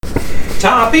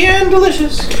Toppy and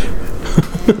delicious.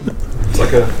 It's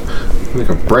like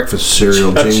a breakfast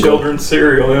cereal jingle. Children's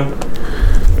cereal, yeah.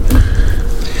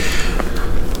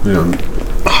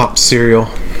 Hop cereal.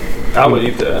 I would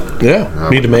eat that. Yeah,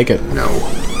 need to make it. No.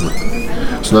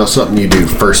 It's not something you do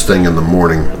first thing in the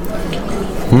morning.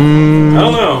 I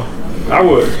don't know. I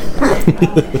would.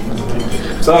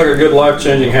 Sounds like a good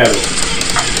life-changing habit.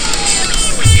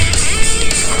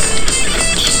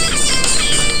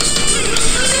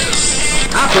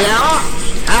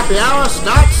 Happy hour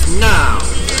starts now.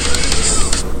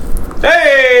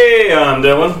 Hey, I'm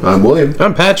Dylan. I'm William.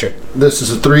 I'm Patrick. This is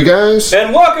the Three Guys.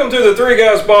 And welcome to the Three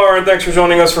Guys Bar, and thanks for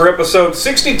joining us for episode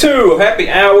 62 of Happy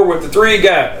Hour with the Three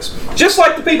Guys. Just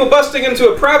like the people busting into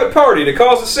a private party to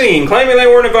cause a scene, claiming they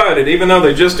weren't invited, even though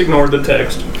they just ignored the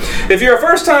text. If you're a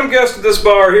first-time guest at this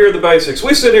bar, here are the basics.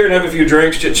 We sit here and have a few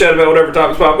drinks, chit-chat about whatever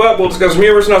topics pop up. We'll discuss some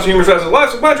humorous, not so humorous facets of life,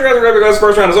 so Patrick has a grab because the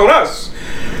first round is on us.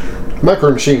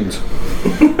 Micro Machines.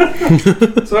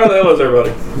 So how the hell is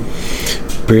everybody?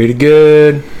 Pretty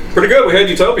good. Pretty good. We had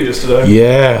Utopias today.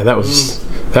 Yeah, that was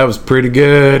pretty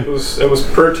good. It was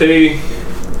pretty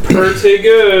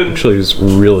good. Actually, it was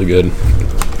really good.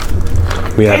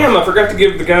 Damn, I forgot to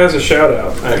give the guys a shout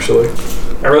out. Actually,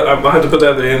 I had to put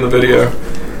that at the end of the video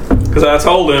because I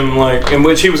told him in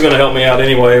which he was going to help me out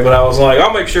anyway. But I was like,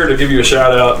 I'll make sure to give you a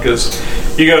shout out because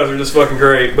you guys are just fucking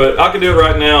great. But I can do it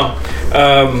right now.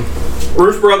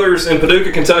 Roof Brothers in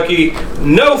Paducah, Kentucky.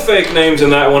 No fake names in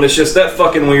that one. It's just that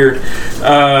fucking weird.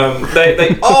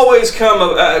 They always come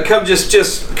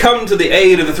to the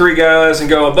aid of the Three Guys and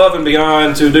go above and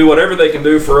beyond to do whatever they can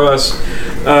do for us.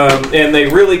 And they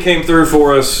really came through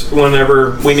for us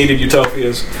whenever we needed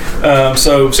Utopias.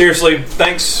 So seriously,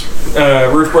 thanks,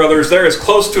 Roof Brothers. They're as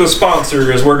close to a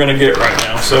sponsor as we're going to get right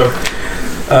now. So.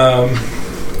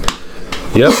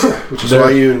 Yep. Which is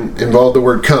why you involved the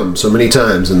word "come" so many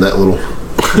times in that little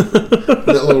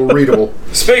readable.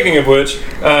 Speaking of which,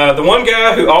 the one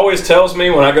guy who always tells me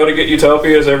when I go to get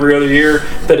Utopias every other year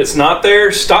that it's not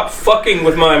there, stop fucking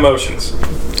with my emotions.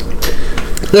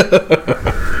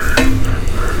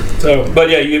 But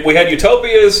yeah, we had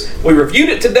Utopias. We reviewed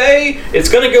it today. It's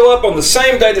going to go up on the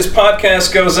same day this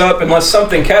podcast goes up, unless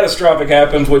something catastrophic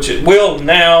happens, which it will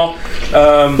now.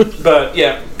 But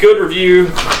yeah, good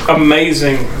review,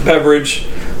 amazing beverage,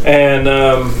 and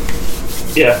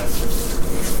yeah.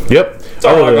 Yep. That's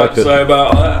all I got to say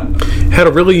about that. Had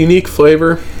a really unique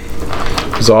flavor.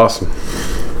 It was awesome.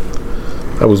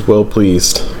 I was well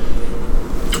pleased.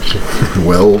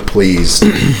 Well pleased.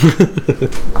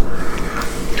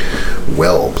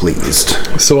 Well pleased.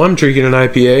 So I'm drinking an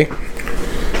IPA.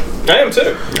 I am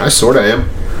too. I sort of am.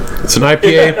 It's an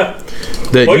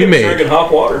IPA that you made. Drinking hop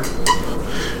water.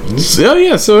 Oh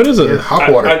yeah, so it is a hop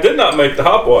water. I did not make the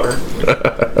hop water.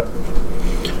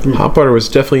 Hop water was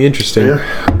definitely interesting.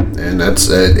 Yeah, and that's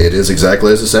it is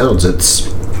exactly as it sounds.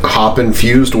 It's hop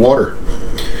infused water.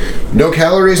 No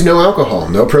calories, no alcohol,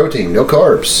 no protein, no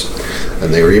carbs.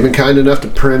 And they were even kind enough to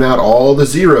print out all the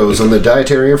zeros on the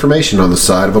dietary information on the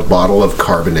side of a bottle of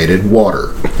carbonated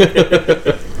water.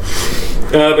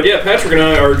 But yeah, Patrick and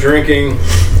I are drinking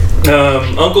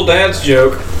Uncle Dad's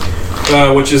Joke,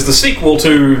 which is the sequel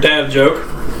to Dad Joke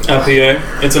IPA.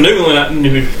 It's a New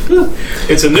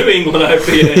England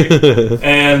IPA,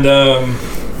 and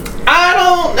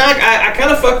I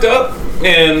kind of fucked up,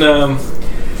 and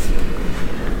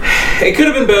it could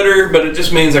have been better, but it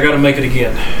just means I got to make it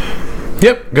again.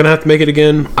 Yep, gonna have to make it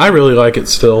again. I really like it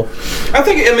still.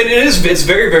 It's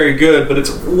very, very good, but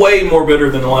it's way more bitter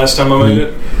than the last time I made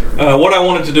it. What I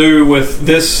wanted to do with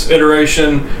this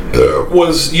iteration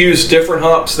was use different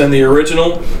hops than the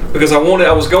original because I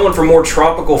was going for more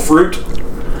tropical fruit,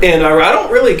 and I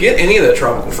don't really get any of that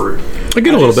tropical fruit. I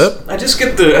get a little bit. I just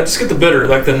get the bitter.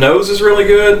 Like the nose is really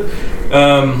good,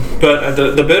 but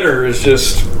the bitter is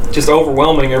just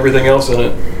overwhelming everything else in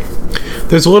it.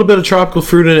 There's a little bit of tropical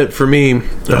fruit in it for me,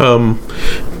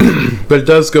 but it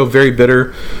does go very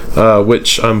bitter,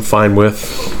 which I'm fine with.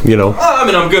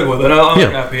 I'm good with it. I like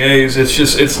IPAs.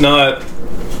 It's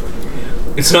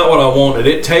not what I wanted.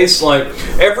 It tastes like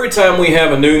every time we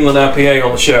have a New England IPA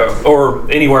on the show or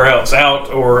anywhere else,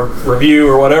 out or review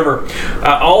or whatever,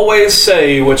 I always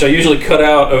say, which I usually cut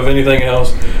out of anything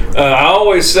else, I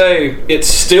always say it's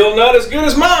still not as good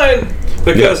as mine.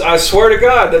 Because I swear to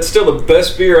God, that's still the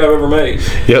best beer I've ever made.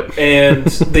 Yep. And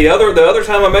the other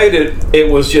time I made it, it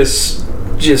was just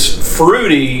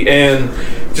fruity and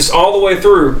just all the way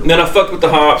through. And then I fucked with the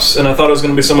hops, and I thought it was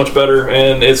going to be so much better,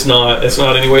 and it's not. It's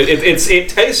not anyway. It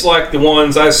tastes like the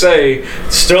ones I say,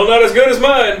 still not as good as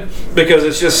mine, because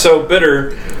it's just so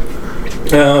bitter.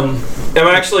 I'm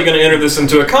actually going to enter this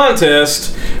into a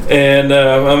contest, and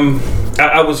I'm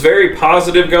I was very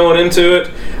positive going into it.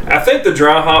 I think the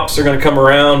dry hops are going to come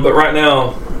around, but right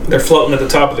now they're floating at the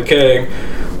top of the keg.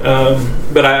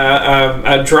 But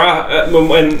I dry,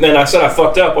 and I said I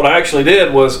fucked up. What I actually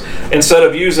did was, instead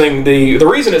of using the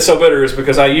reason it's so bitter is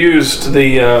because I used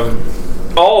the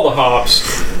all the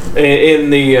hops in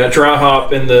the dry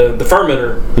hop in the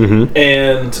fermenter,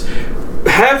 and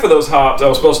half of those hops I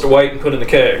was supposed to wait and put in the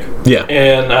keg. Yeah,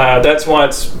 and that's why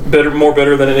it's more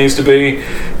bitter than it needs to be.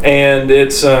 And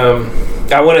it's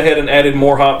I went ahead and added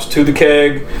more hops to the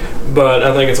keg, but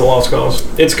I think it's a lost cause.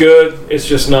 It's good. It's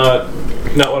just not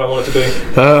what I want it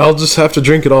to be. I'll just have to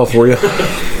drink it all for you.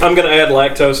 I'm gonna add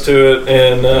lactose to it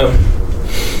and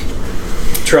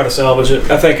try to salvage it.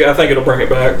 I think it'll bring it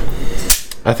back.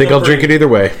 I think I'll drink it either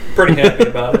way. Pretty happy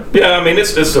about it. Yeah, I mean it's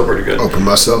still pretty good. Open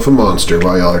myself a Monster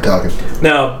while y'all are talking.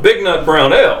 Now, Big Nut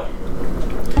Brown Ale.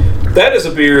 That is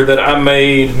a beer that I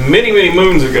made many, many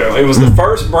moons ago. It was the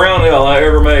first brown ale I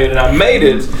ever made, and I made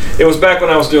it. It was back when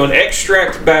I was doing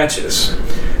extract batches,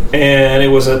 and it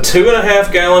was a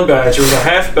 2.5 gallon batch. It was a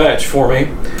half batch for me,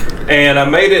 and I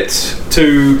made it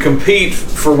to compete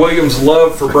for William's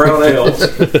love for brown ales.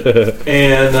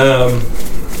 And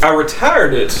I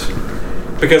retired it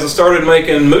because I started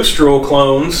making Moose Drool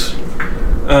clones,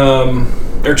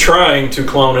 or trying to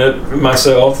clone it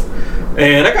myself.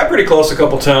 And I got pretty close a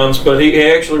couple times, but he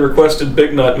actually requested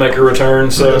Big Nut make a return.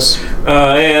 So, Yes.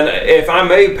 And if I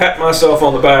may pat myself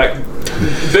on the back,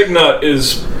 Big Nut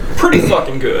is pretty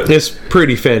fucking good. It's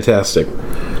pretty fantastic.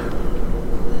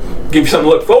 Give you something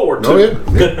to look forward to. Oh yeah.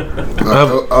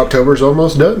 October's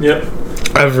almost done. Yep.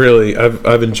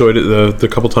 I've enjoyed it the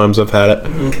couple times I've had it.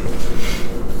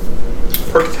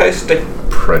 Pretty tasty.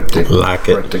 Pretty Like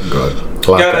it. pretty good.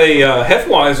 Got a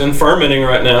Hefeweizen fermenting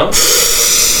right now.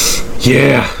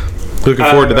 Yeah. Looking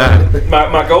forward to that.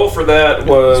 My goal for that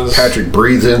was Patrick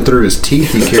breathes in through his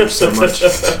teeth. He cares so much.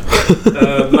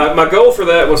 my goal for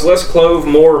that was less clove,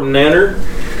 more nanner,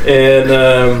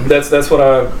 and that's what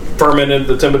I fermented.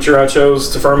 The temperature I chose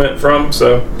to ferment from.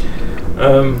 So,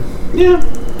 yeah.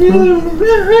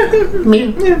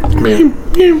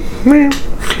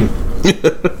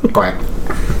 Quack.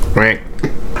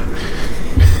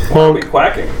 I'll be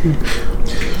quacking.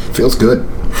 Feels good.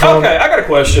 Okay, I got a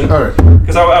question. All right.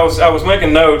 Because I was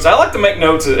making notes. I like to make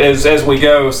notes as we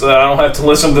go, so that I don't have to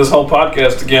listen to this whole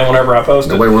podcast again whenever I post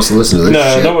it. Nobody wants to listen to this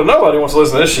shit. Nobody wants to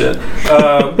listen to this shit.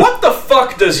 What the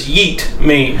fuck does yeet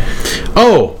mean?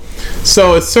 Oh,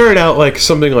 so it started out like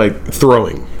something like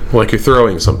throwing. Like you're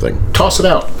throwing something. Toss it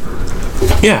out.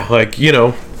 Yeah, like,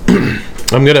 I'm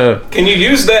gonna... Can you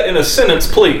use that in a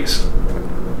sentence, please?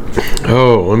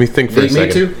 Oh, let me think for a Need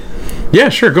me second. to? Yeah,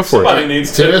 sure, go for Somebody it.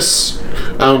 needs To to. this?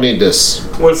 I don't need this.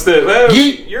 What's the... Well,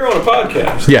 Yeet. you're on a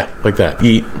podcast. Yeah, like that.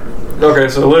 Eat. Okay,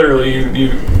 so literally you...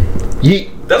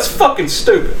 Yeet. That's fucking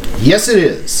stupid. Yes, it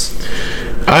is.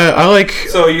 I like...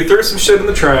 So you threw some shit in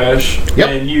the trash, Yep.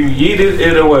 and you yeeted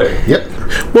it away. Yep.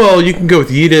 Well, you can go with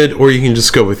yeeted, or you can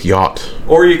just go with yacht.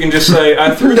 Or you can just say,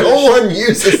 I threw No this one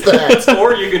uses that.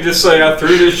 Or you can just say, I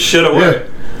threw this shit away.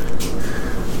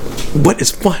 What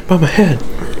is flying by my head?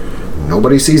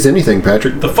 Nobody sees anything,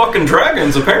 Patrick. The fucking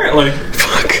dragons, apparently.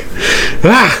 Fuck.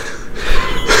 Ah,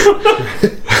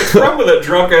 What's wrong with that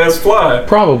drunk ass fly?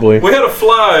 probably. We had a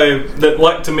fly that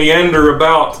liked to meander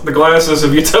about the glasses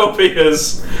of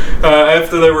Utopias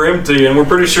after they were empty, and we're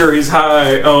pretty sure he's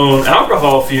high on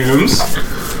alcohol fumes.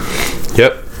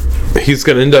 Yep. He's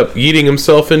gonna end up eating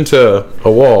himself into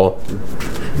a wall.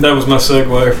 That was my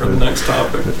segue for the next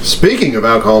topic. Speaking of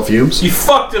alcohol fumes, You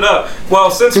fucked it up.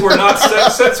 Well, since we're not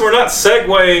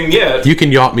segueing yet, You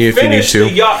can yacht me if finish you the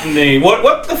need yachting.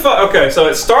 What the fuck? Okay, so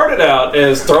it started out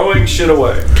as throwing shit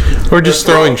away. to. Or just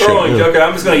throwing shit. Yeah. Okay,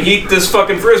 I'm just gonna yeet this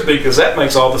fucking frisbee because that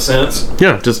makes all the sense.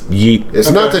 Yeah, just yeet.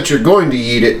 it's not that you're going to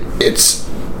eat it, it's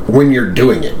when you're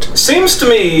doing it. Seems to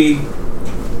me,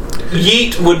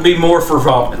 yeet would be more for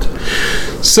vomit.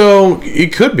 So,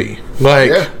 it could be. Like,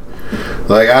 Yeah.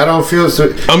 Like, I don't feel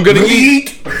so. I'm gonna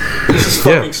eat. This is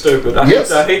fucking stupid. I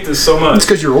Yes. hate this so much. It's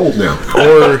because you're old now.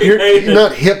 Or You're You're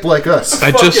not hip like us.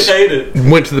 I fucking just hate it.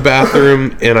 went to the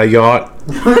bathroom and I yacht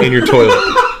in your toilet.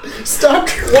 Stop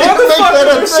Why trying to the make fuck that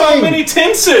are a there so thing. many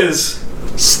tenses?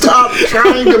 Stop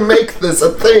trying to make this a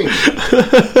thing.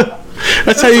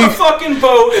 That's how It's you. a fucking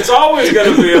boat. It's always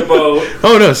gonna be a boat.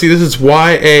 Oh no! See, this is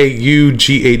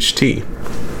YAUGHT.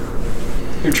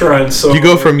 You're trying so. You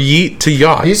go from yeet to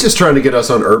yacht. He's just trying to get us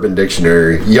on Urban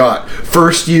Dictionary. Yacht.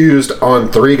 First used on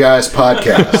Three Guys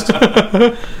podcast.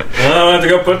 I'll have to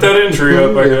go put that entry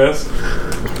up, I guess.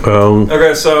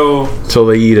 Okay, so Till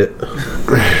they eat it.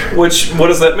 what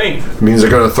does that mean? Means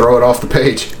they're going to throw it off the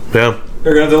page. Yeah.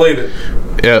 They're gonna delete it.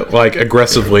 Yeah, like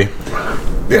aggressively.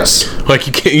 Yes. Like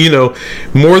you can't,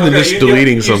 more than just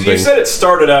deleting something. You said it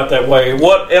started out that way.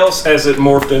 What else has it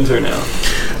morphed into now?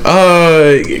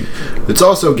 It's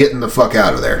also getting the fuck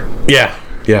out of there. Yeah.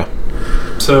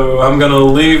 So I'm gonna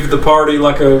leave the party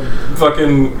like a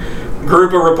fucking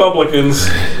group of Republicans.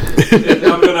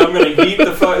 I'm gonna yeet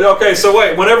the fuck. Okay, so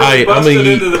wait. Whenever they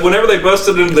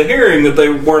busted into the hearing that they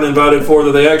weren't invited for,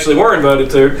 that they actually were invited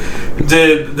to,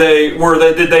 did they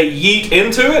yeet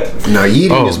into it? No,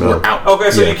 yeeting is more out.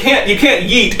 Okay, so you can't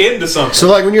yeet into something. So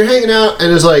like when you're hanging out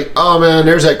and it's like, oh man,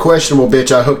 there's that questionable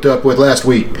bitch I hooked up with last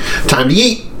week. Time to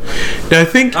yeet. Now I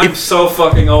think I'm so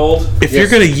fucking old. If you're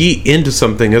gonna yeet into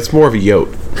something, that's more of a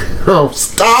yote. Oh,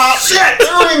 stop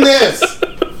doing this!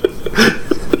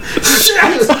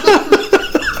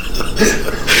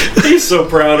 He's so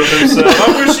proud of himself.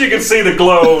 I wish you could see the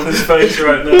glow on his face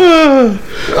right now.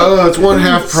 Oh, it's one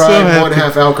half pride, one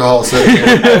half alcohol.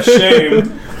 Half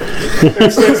shame.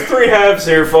 There's three halves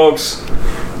here, folks.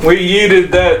 We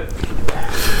yeeted that.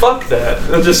 Fuck that.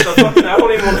 I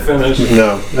don't even want to finish.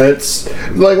 No, it's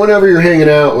like whenever you're hanging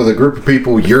out with a group of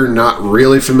people you're not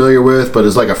really familiar with, but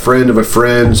it's like a friend of a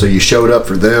friend, so you showed up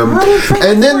for them.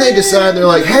 And then they decide, they're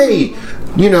like, hey,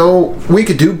 we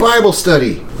could do Bible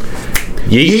study.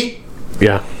 Yeet.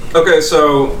 Yeah. Okay,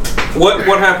 so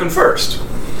what happened first?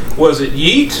 Was it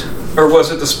yeet or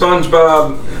was it the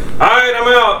SpongeBob? Alright, I'm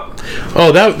out.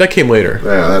 Oh, that came later.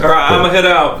 Yeah, Alright, I'm gonna head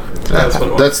out.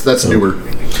 That's newer.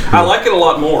 I like it a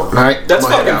lot more. Alright, that's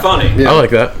fucking funny. Yeah. I like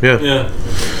that. Yeah. Yeah.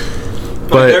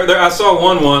 But I saw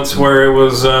one once where it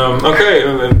was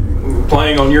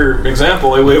playing on your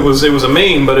example, it was a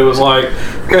meme, but it was like,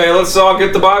 okay, let's all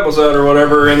get the Bibles out or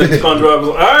whatever, and then SpongeBob was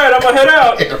like, all right, I'm gonna head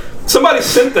out. Yeah. Somebody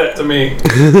sent that to me.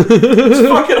 It's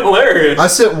fucking hilarious. I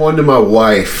sent one to my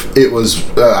wife. It was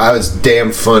I was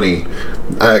damn funny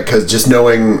because just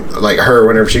knowing like her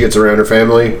whenever she gets around her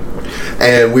family.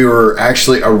 And we were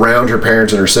actually around her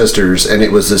parents and her sisters, and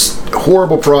it was this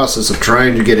horrible process of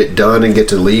trying to get it done and get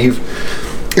to leave.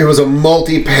 It was a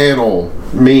multi-panel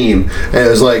meme, and it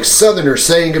was like Southerners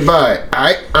saying goodbye.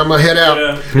 I'm gonna head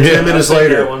out. 10 minutes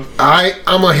later, I'm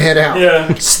gonna head out.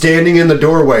 Yeah. Standing in the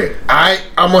doorway, I'm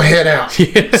gonna head out.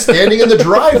 Yeah. Standing in the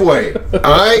driveway,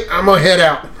 I'm gonna head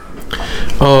out.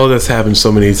 Oh, that's happened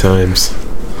so many times.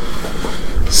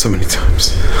 So many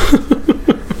times.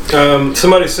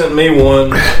 Somebody sent me one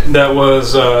that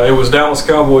was it was Dallas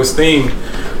Cowboys themed,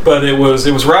 but it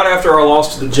was right after our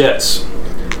loss to the Jets,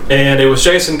 and it was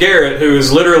Jason Garrett, who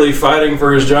is literally fighting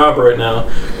for his job right now,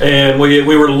 and we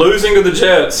were losing to the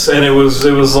Jets, and it was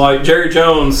like Jerry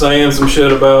Jones saying some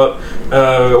shit about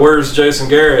where's Jason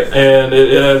Garrett, and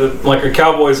it had like a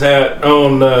Cowboys hat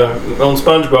on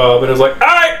SpongeBob, and it was like, all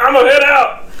right, I'm gonna head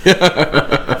out,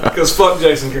 because fuck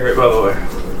Jason Garrett, by the way.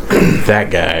 That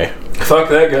guy. Fuck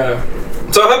that guy.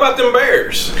 So how about them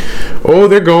Bears? Oh,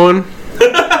 they're going.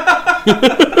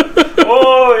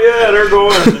 Oh yeah, they're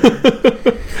going.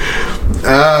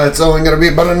 It's only going to be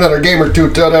about another game or two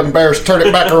till them Bears turn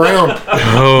it back around.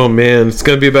 Oh man, it's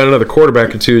going to be about another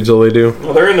quarterback or two until they do.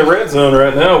 Well, they're in the red zone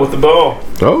right now with the ball.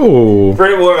 Oh.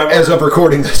 As of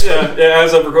recording this. Yeah,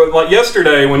 as of recording. Like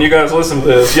yesterday, when you guys listened to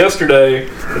this, yesterday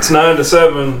it's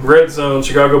 9-7, red zone,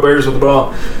 Chicago Bears with the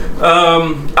ball.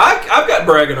 I've got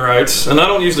bragging rights, and I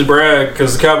don't usually brag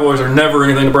because the Cowboys are never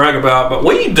anything to brag about, but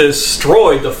we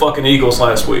destroyed the fucking Eagles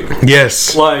last week.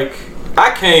 Yes. Like,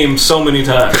 I came so many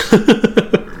times.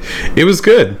 It was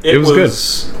good. It was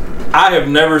good. I have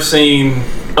never seen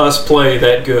us play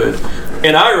that good.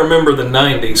 And I remember the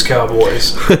 90s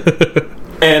Cowboys.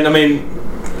 And, I mean,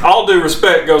 all due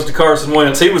respect goes to Carson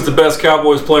Wentz. He was the best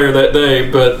Cowboys player that day,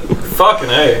 but fucking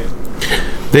A.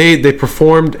 They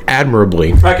performed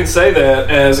admirably. I can say that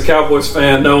as a Cowboys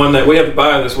fan, knowing that we have to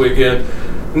bye this weekend.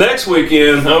 Next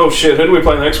weekend, oh shit, who do we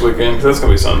play next weekend? Because that's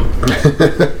going to be something.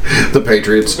 The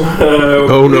Patriots.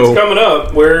 Oh no. It's coming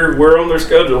up. We're on their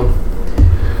schedule.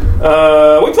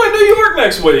 We play New York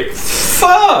next week.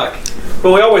 Fuck!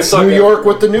 But we always suck. New York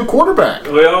with the new quarterback.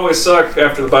 We always suck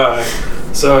after the bye.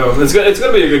 So it's going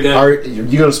to be a good game. Are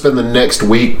you going to spend the next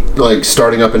week like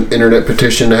starting up an internet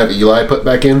petition to have Eli put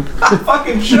back in? I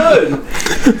fucking should.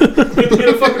 Get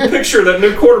a fucking picture of that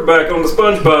new quarterback on the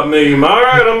SpongeBob meme. All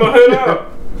right, I'm going to head out.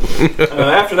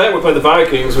 After that, we play the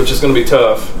Vikings, which is going to be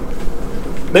tough.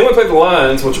 Then we play the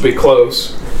Lions, which will be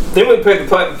close. Then we play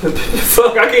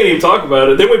fuck, I can't even talk about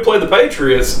it. Then we play the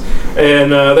Patriots,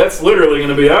 and that's literally going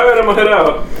to be, all right, I'm going to head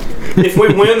out. If we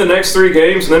win the next 3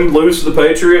 games and then lose to the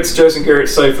Patriots, Jason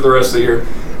Garrett's safe for the rest of the year.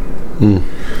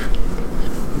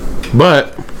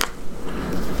 But,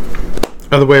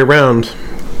 other way around,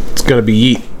 it's going to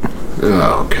be yeet.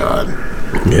 Oh, God.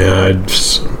 Yeah, I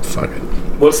just, fuck it.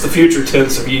 What's the future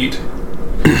tense of yeet?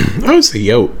 I would say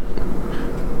yote.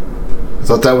 I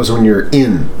thought that was when you're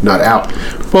in, not out.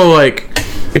 Well, like,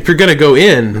 if you're gonna go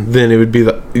in, then it'd be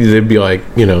like,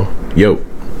 yote.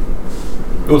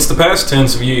 What's the past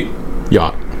tense of yeet?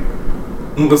 Yacht.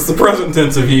 What's the present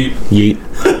tense of yeet? Yeet.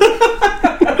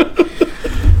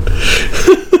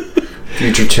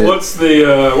 Future tense. What's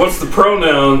the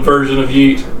pronoun version of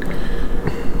yeet?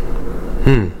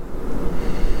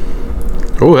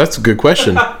 Oh, that's a good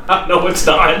question. No, it's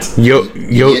not.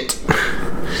 Yote.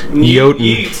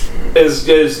 Yeet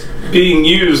is being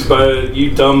used by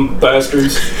you dumb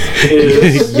bastards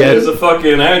is a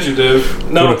fucking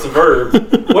adjective. No, it's a verb.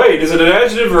 Wait, is it an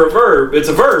adjective or a verb? It's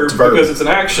a verb, because it's an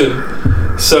action.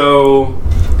 So,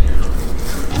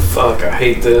 fuck, I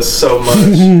hate this so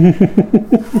much.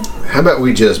 How about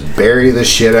we just bury the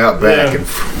shit out back? Yeah.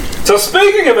 So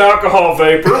speaking of alcohol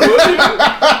vapor,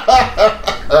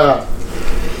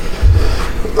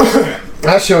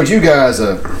 I showed you guys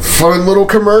a fun little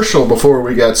commercial before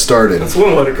we got started. that's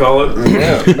one way to call it.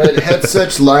 Yeah, but it had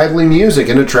such lively music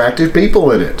and attractive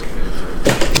people in it.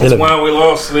 That's why we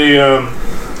lost the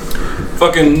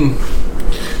fucking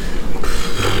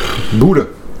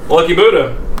Buddha. Lucky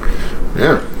Buddha.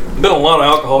 Yeah. Been a lot of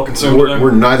alcohol consumed today.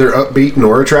 We're neither upbeat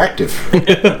nor attractive.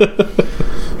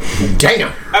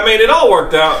 Damn. I mean, it all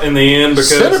worked out in the end because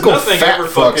Cynical nothing fat ever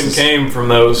fucking fucks. came from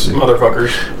those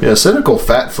motherfuckers. Yeah, cynical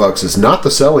fat fucks is not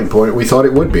the selling point we thought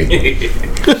it would be.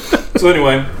 So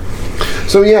anyway,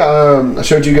 So yeah, I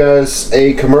showed you guys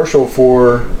a commercial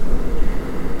for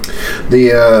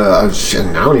the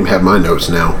I don't even have my notes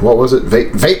now. What was it?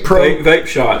 Vape Pro? vape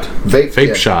shot.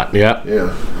 Vape shot, yeah.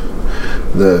 Yeah.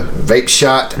 The Vape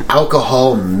Shot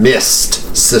alcohol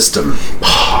mist system.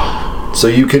 So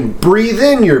you can breathe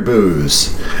in your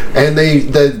booze. And they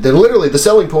literally the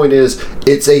selling point is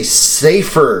it's a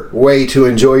safer way to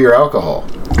enjoy your alcohol.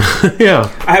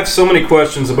 Yeah. I have so many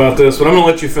questions about this, but I'm gonna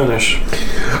let you finish.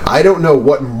 I don't know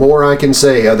what more I can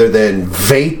say other than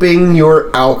vaping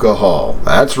your alcohol.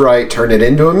 That's right, turn it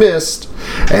into a mist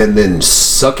and then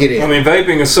suck it in. I mean,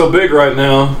 vaping is so big right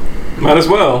now. Might as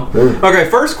well. Okay,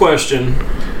 first question.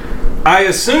 I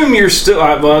assume you're still,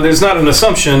 well, there's not an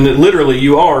assumption that literally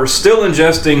you are still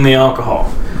ingesting the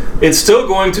alcohol. It's still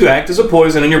going to act as a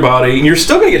poison in your body, and you're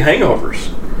still going to get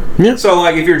hangovers. Yeah. So,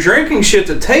 like, if you're drinking shit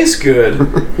that tastes good,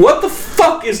 what the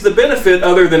fuck is the benefit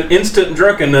other than instant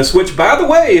drunkenness? Which, by the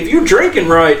way, if you're drinking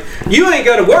right, you ain't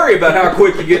got to worry about how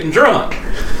quick you're getting drunk.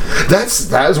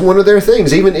 That is one of their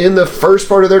things. Even in the first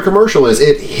part of their commercial, is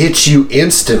it hits you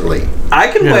instantly. I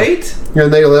can wait.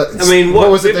 And they, I mean, what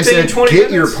was it? They 15, said, 20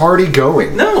 "Get minutes? your party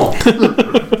going." No.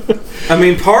 I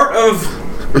mean, part of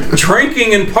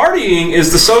drinking and partying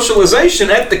is the socialization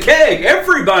at the keg.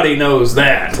 Everybody knows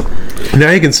that.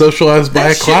 Now you can socialize by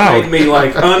That a shit cloud. made me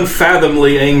like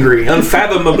unfathomably angry.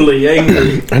 Unfathomably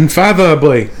angry.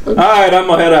 Unfathomably. Alright, I'm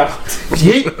gonna head out.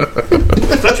 Yeet.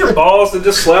 Is that your balls that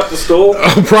just slapped the stool?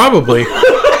 Oh, probably.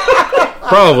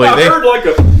 Probably. I heard like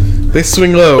a... They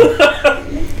swing low.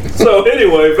 So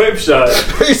anyway, vape shot.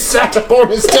 He sat up on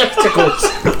his testicles.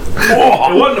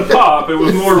 It wasn't a pop, it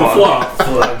was more of a flop.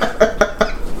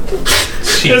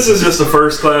 This is just a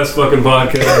first class fucking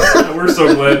podcast. We're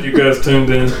so glad you guys tuned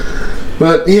in.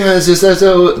 But yeah, it's just that's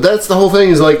the whole thing.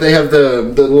 Is like they have the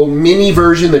little mini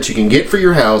version that you can get for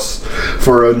your house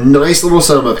for a nice little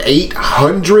sum of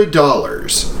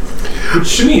 $800.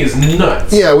 Which to me is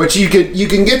nuts. Yeah, which you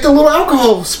can get the little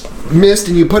alcohol mist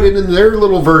and you put it in their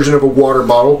little version of a water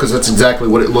bottle because that's exactly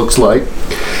what it looks like.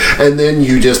 And then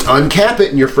you just uncap it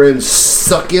and your friends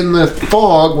suck in the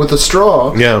fog with a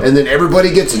straw. Yeah. And then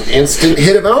everybody gets an instant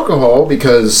hit of alcohol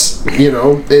because,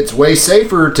 it's way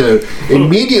safer to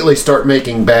immediately start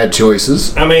making bad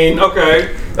choices. I mean,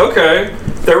 okay.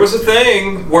 There was a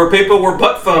thing where people were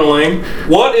butt funneling.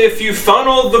 What if you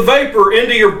funnel the vapor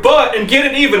into your butt and get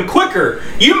it even quicker?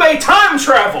 You may time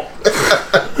travel.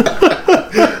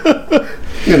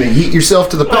 You're going to yeet yourself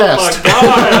to the past. Oh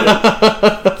my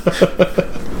god.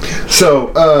 So,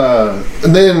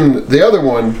 and then the other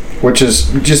one, which is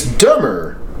just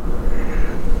dumber,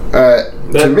 to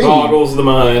That me, boggles the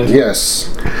mind. yes,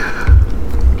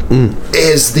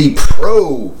 is the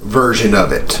pro version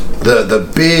of it. The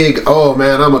big, oh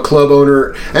man, I'm a club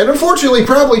owner, and unfortunately,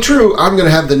 probably true, I'm going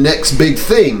to have the next big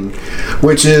thing,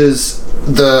 which is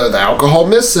the alcohol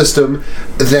mist system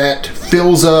that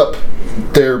fills up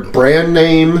their brand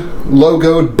name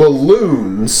logoed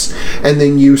balloons, and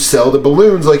then you sell the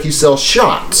balloons like you sell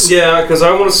shots. Yeah, because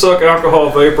I want to suck alcohol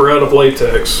vapor out of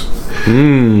latex.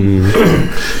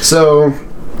 So,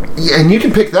 yeah, and you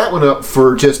can pick that one up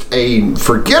for just a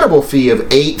forgettable fee of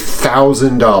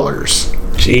 $8,000.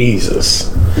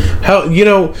 Jesus. How,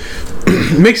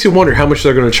 it makes you wonder how much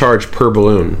they're going to charge per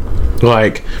balloon.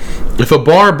 Like, if a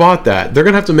bar bought that, they're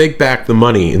going to have to make back the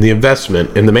money and the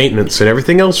investment and the maintenance and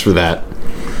everything else for that.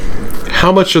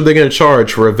 How much are they going to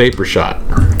charge for a vapor shot?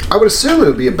 I would assume it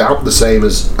would be about the same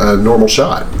as a normal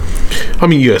shot. I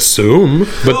mean, you assume,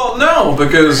 but Well, no,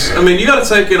 because, I mean, you got to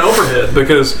take in overhead,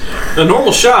 because a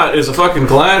normal shot is a fucking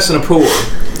glass and a pour.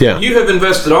 yeah. You have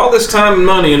invested all this time and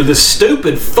money into this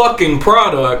stupid fucking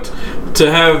product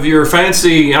to have your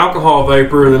fancy alcohol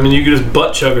vapor. I mean, you can just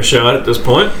butt chug a shot at this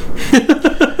point.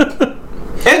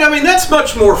 And I mean, that's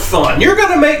much more fun. You're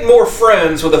going to make more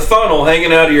friends with a funnel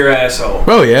hanging out of your asshole.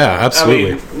 Oh, yeah,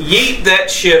 absolutely. I mean, yeet that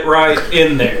shit right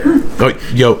in there. Oh,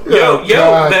 yo. Yo,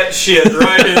 God. that shit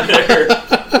right in there.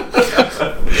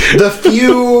 The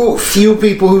few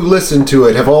people who listen to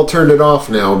it have all turned it off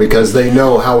now because they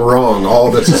know how wrong all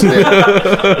this has been.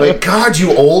 Like, God,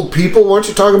 you old people, why don't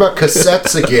you talk about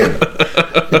cassettes again?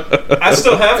 I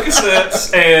still have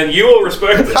cassettes, and you will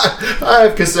respect it. I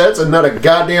have cassettes and not a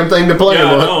goddamn thing to play Yeah,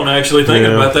 them I on. don't actually think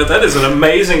Yeah. about that. That is an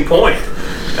amazing point.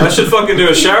 I should fucking do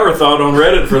a shower thought on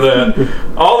Reddit for that.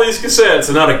 All these cassettes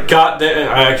and not a goddamn.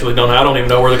 I actually don't. I don't even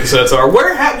know where the cassettes are.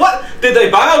 What did they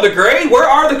biodegrade? Where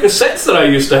are the cassettes that I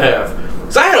used to have?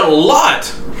 'Cause I had a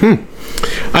lot.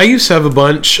 I used to have a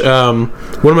bunch. One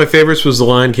of my favorites was the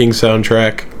Lion King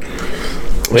soundtrack.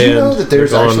 Do you know that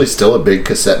there's actually still a big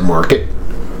cassette market?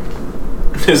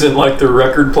 Is it like the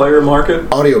record player market?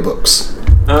 Audiobooks.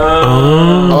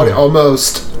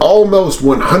 Almost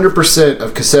 100%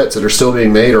 of cassettes that are still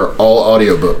being made are all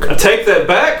audiobook. I take that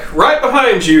back. Right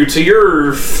behind you, to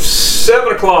your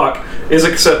 7 o'clock, is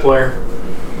a cassette player.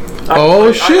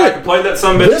 I shit. can play that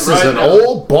some bitch This right is an now.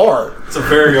 old bar. It's a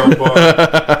very old bar.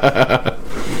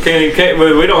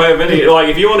 We don't have any. Like,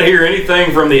 if you want to hear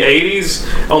anything from the 80s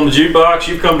on the jukebox,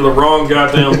 you've come to the wrong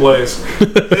goddamn place.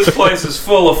 This place is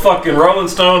full of fucking Rolling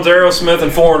Stones, Aerosmith,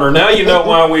 and Foreigner. Now you know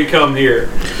why we come here.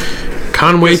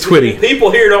 Conway Twitty. People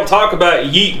here don't talk about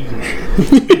yeeting.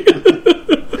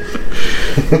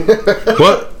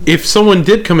 What if someone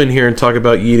did come in here and talk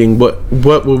about eating? What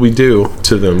would we do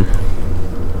to them?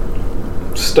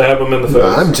 Stab them in the face.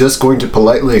 I'm just going to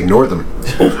politely ignore them.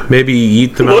 Maybe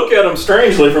eat them out. Look at them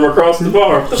strangely from across the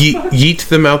bar. Yeet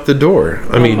them out the door.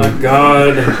 I mean, Oh my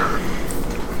god.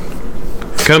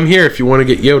 come here if you want to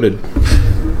get yoted.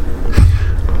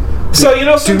 So, you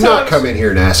know, Do sometimes... not come in here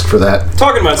and ask for that.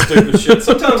 Talking about stupid shit.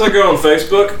 Sometimes I go on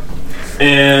Facebook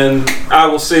and I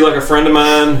will see like a friend of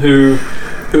mine who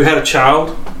had a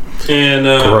child, and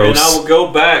I will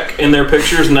go back in their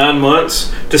pictures 9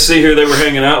 months to see who they were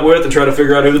hanging out with and try to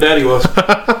figure out who the daddy was.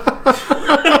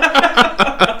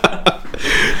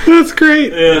 That's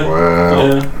great. Yeah. Wow.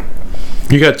 Yeah.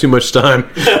 You got too much time.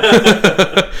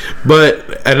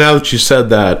 But and now that you said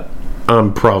that,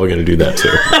 I'm probably going to do that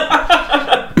too.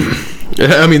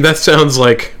 I mean, that sounds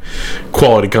like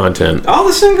quality content. All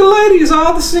the single ladies.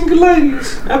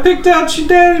 I picked out your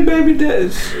daddy, baby daddy.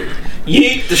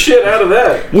 Yeet the shit out of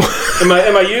that. Am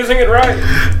I using it right?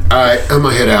 Alright, I'm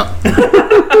gonna head out.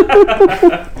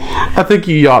 I think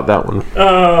you yacht that one.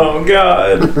 Oh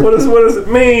God. What does it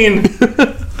mean?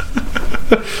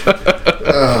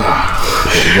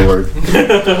 Lord.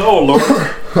 Oh Lord.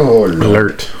 Oh, Lord.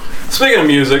 Alert. Speaking of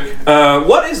music,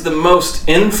 what is the most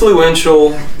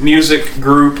influential music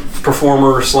group,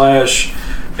 performer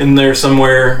 / in there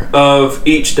somewhere of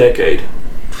each decade?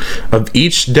 Of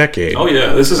each decade. Oh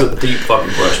yeah, this is a deep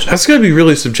fucking question. That's going to be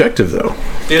really subjective, though.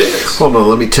 It is. Hold on,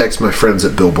 let me text my friends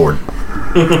at Billboard.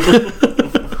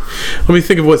 Let me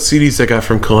think of what CDs I got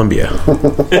from Columbia.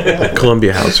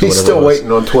 Columbia House or He's whatever still it was.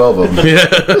 waiting on 12 of them.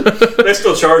 They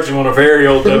still charge him on a very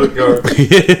old debit card.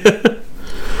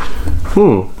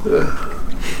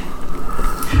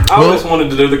 I always wanted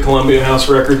to do the Columbia House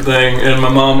record thing, and my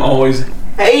mom always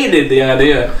hated the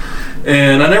idea,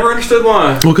 and I never understood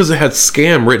why. Well, because it had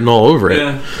scam written all over it.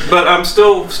 Yeah, but I'm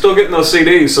still getting those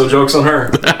CDs, so joke's on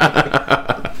her.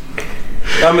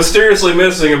 I'm mysteriously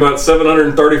missing about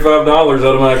 $735 out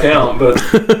of my account, but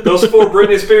those 4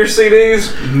 Britney Spears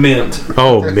CDs, mint.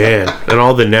 Oh man, and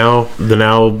all the now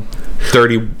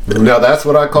 30. Now that's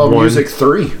what I call One. Music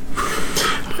 3.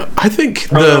 I think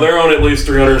Oh, no, they're on at least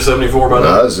 374 by I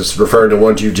now. was just referring to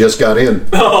ones you just got in.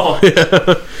 Oh,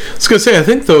 I was gonna say I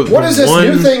think the What is this one,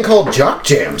 new thing called Jock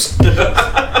Jams?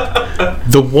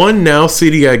 The one now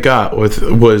CD I got was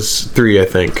 3. I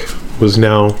think was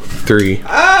now 3.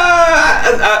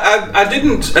 I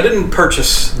didn't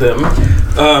purchase them.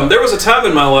 There was a time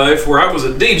in my life where I was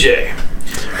a DJ.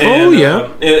 And, yeah.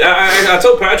 I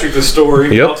told Patrick this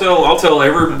story. Yep. I'll tell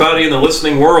everybody in the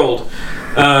listening world.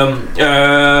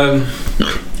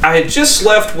 I had just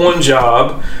left one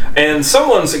job, and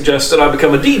someone suggested I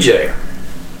become a DJ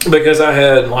because I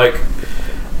had like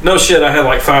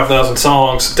 5,000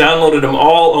 songs, downloaded them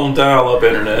all on dial-up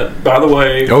internet. By the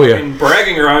way,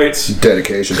 bragging rights,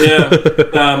 dedication. Yeah,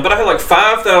 but I had like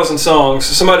 5,000 songs.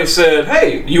 Somebody said,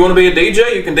 "Hey, you want to be a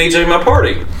DJ? You can DJ my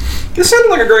party." It sounded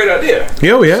like a great idea.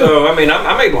 Oh yeah. So I mean,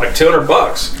 I made like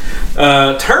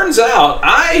 $200. Turns out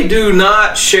I do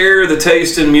not share the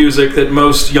taste in music that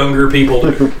most younger people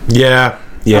do. Yeah.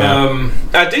 I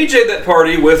DJ'd that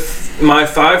party with my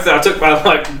 5,000. I took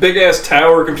my big ass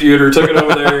tower computer, took it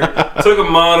over there, took a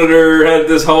monitor, had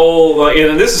this whole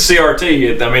and this is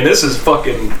CRT. I mean, this is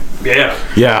fucking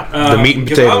the meat and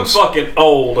potatoes. I'm fucking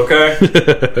old, okay?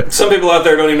 Some people out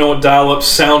there don't even know what dial-up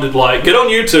sounded like. Get on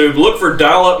YouTube, look for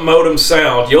dial-up modem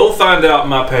sound. You'll find out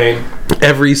my pain.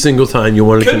 Every single time you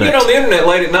want to Couldn't connect. get on the internet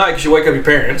late at night because you wake up your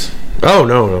parents. Oh,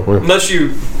 no. Unless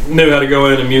you knew how to go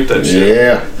in and mute that shit.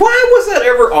 Yeah. Why was that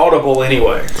ever audible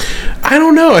anyway? I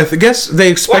don't know. I guess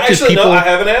they expected people... No, I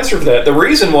have an answer for that. The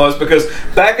reason was because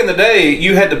back in the day,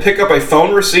 you had to pick up a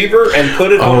phone receiver and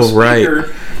put it on a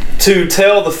speaker to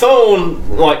tell the phone,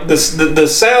 like, the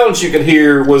sounds you could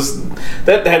hear was...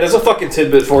 That is a fucking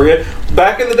tidbit for you.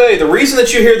 Back in the day, the reason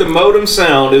that you hear the modem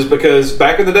sound is because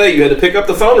back in the day, you had to pick up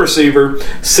the phone receiver,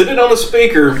 sit it on a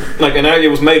speaker, and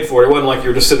it was made for it. It wasn't like you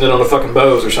were just sitting it on a fucking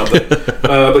Bose or something.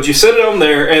 But you set it on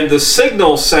there, and the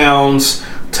signal sounds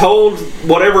told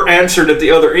whatever answered at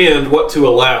the other end what to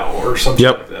allow or something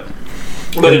like that.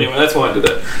 But anyway, that's why I did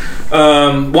that.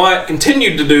 Why it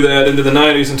continued to do that into the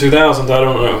 90s and 2000s, I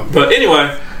don't know. But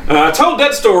anyway... I told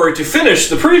that story to finish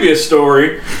the previous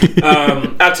story.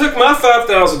 I took my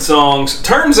 5,000 songs.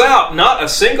 Turns out, not a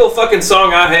single fucking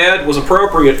song I had was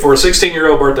appropriate for a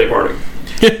 16-year-old birthday party.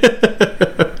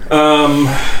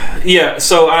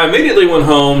 So I immediately went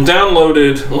home,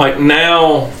 downloaded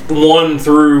Now 1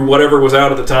 through whatever was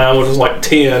out at the time, which was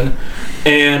 10.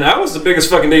 And I was the biggest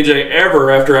fucking DJ ever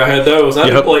after I had those. I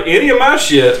didn't play any of my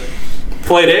shit.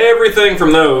 Played everything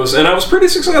from those, and I was pretty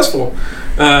successful.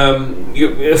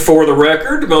 For the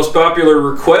record, the most popular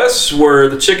requests were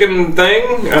the chicken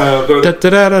thing. What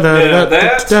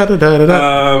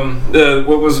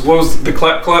was the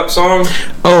clap clap song?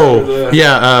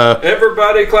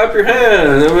 Everybody clap your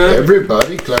hands.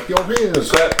 Everybody clap your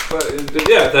hands.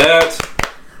 That.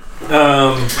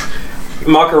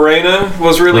 Macarena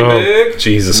was really big.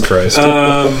 Jesus Christ.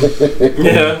 I'm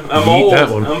old.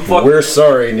 That one. We're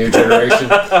sorry, new generation.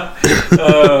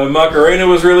 Macarena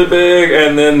was really big,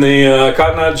 and then the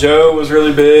Cotton Eye Joe was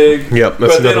really big. Yep.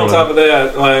 But then on top of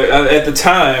that, at the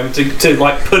time, to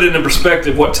put it in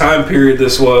perspective, what time period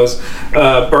this was,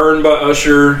 "Burn" by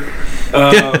Usher.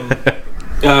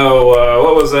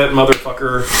 What was that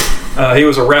motherfucker? He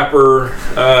was a rapper.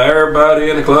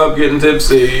 Everybody in the club getting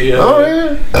tipsy.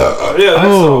 Who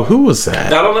was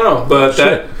that? I don't know, but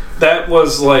that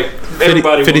was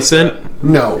everybody. 50 Cent?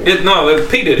 No.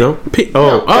 P Diddy. No.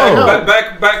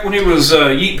 Back when he was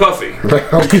Yeet Puffy.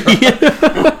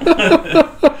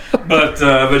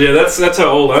 But yeah, that's how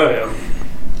old I am.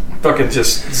 Fucking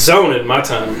just zoning my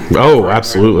time. Oh,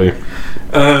 absolutely.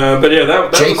 But yeah,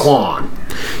 that Jaquan.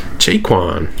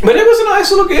 But it was a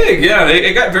nice little gig. Yeah,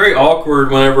 it got very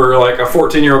awkward whenever a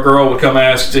 14-year-old girl would come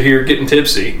ask to hear Getting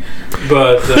Tipsy.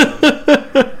 But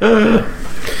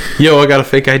yo, I got a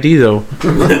fake ID though.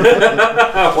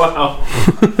 Wow.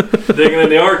 Digging in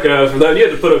the archives for that. You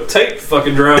had to put a tape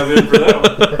fucking drive in for that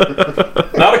one.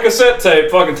 Not a cassette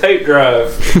tape, fucking tape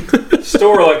drive.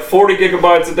 Store 40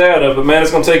 gigabytes of data, but man,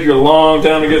 it's gonna take you a long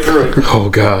time to get through it. Oh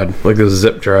god, those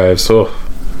zip drives.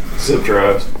 Zip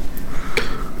drives.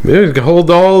 It can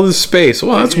hold all this space.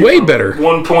 Well, that's way better.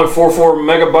 1.44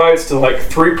 megabytes to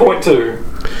 3.2.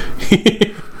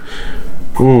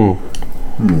 Ooh.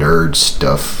 Nerd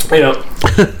stuff. Yeah.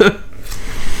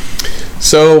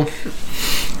 So,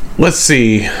 let's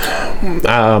see.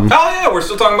 We're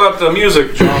still talking about the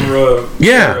music genre.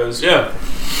 Genres. Yeah.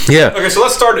 Okay, so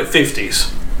let's start at 50s.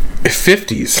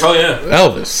 50s? Oh, yeah.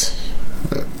 Elvis.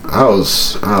 I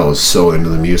was so into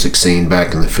the music scene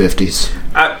back in the 50s.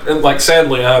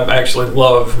 Sadly, I actually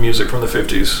love music from the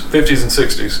 50s and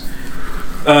 60s.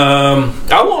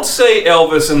 I won't say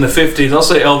Elvis in the 50s. I'll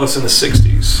say Elvis in the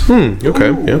 60s. Okay.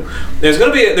 Ooh. Yeah. There's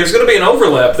gonna be an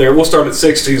overlap there. We'll start at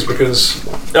 60s because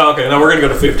now we're gonna go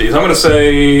to 50s. I'm gonna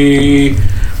say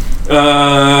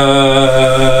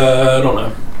I don't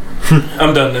know.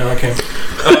 I'm done now. I can't.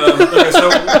 Okay, so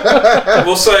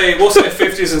we'll say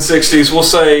 50s and 60s. We'll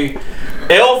say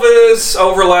Elvis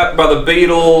overlapped by the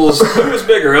Beatles. Who was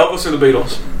bigger, Elvis or the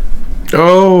Beatles?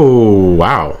 Oh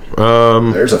wow.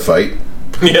 There's a fight.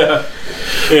 Yeah.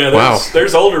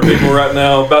 There's older people right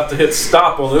now about to hit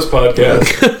stop on this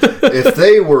podcast. If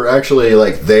they were actually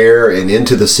like there and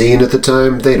into the scene at the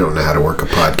time, they don't know how to work a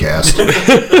podcast.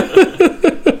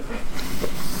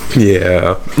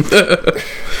 Yeah.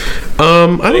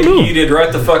 I don't know. You did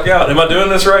right the fuck out. Am I doing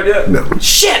this right yet? No.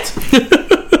 Shit!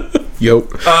 Yup.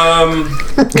 I'm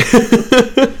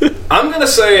going to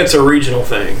say it's a regional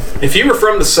thing. If you were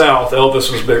from the South,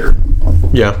 Elvis was bigger.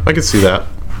 Yeah, I can see that.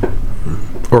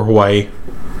 Or Hawaii.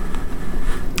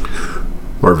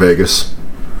 Or Vegas.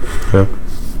 Yeah.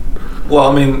 Well,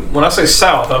 I mean, when I say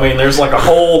South, I mean there's like a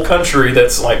whole country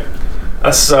that's like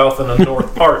a South and a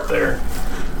North part there.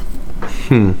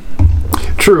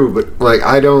 True, but like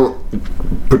I don't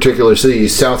particularly see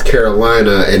South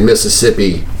Carolina and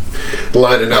Mississippi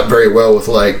lining up very well with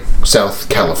like South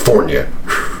California.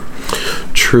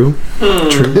 True.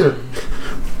 True.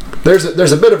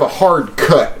 There's a bit of a hard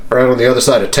cut right on the other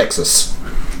side of Texas.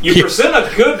 You present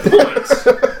a good point.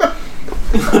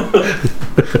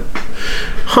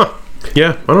 Huh.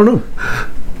 Yeah, I don't know.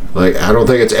 Like, I don't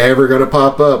think it's ever going to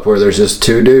pop up where there's just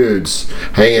two dudes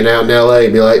hanging out in L.A.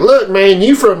 and be like, look, man,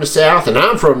 you from the South and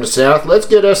I'm from the South. Let's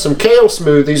get us some kale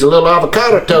smoothies, a little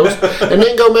avocado toast, and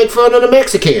then go make fun of the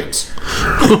Mexicans.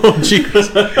 Oh,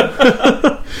 jeez.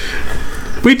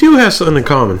 We do have something in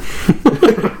common.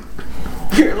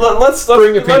 Let's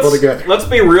bring the people together. Let's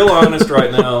be real honest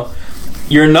right now.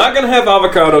 You're not going to have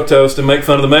avocado toast and make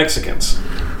fun of the Mexicans.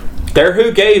 They're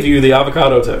who gave you the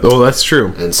avocado toast. Oh, that's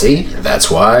true. And see, that's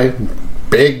why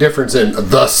big difference in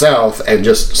the South and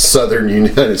just Southern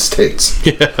United States.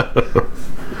 Yeah.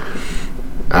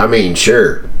 I mean,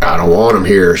 sure, I don't want them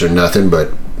here or nothing,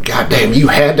 but goddamn, you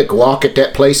had to guac at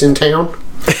that place in town?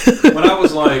 When I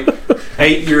was like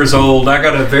 8 years old, I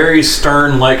got a very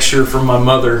stern lecture from my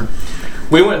mother.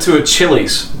 We went to a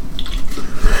Chili's.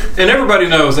 And everybody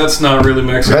knows that's not really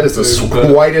Mexican. That is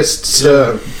the whitest...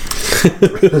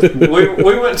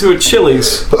 we went to a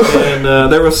Chili's, and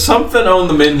there was something on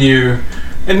the menu,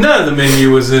 and none of the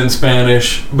menu was in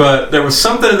Spanish, but there was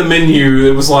something in the menu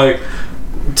that was like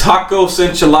tacos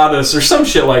enchiladas or some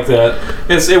shit like that.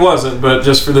 It wasn't, but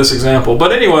just for this example.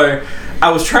 But anyway, I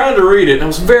was trying to read it, and I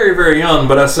was very, very young,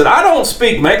 but I said, I don't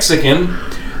speak Mexican.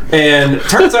 And it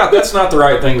turns out that's not the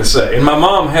right thing to say. And my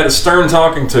mom had a stern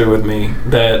talking to with me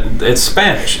that it's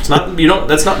Spanish. It's not.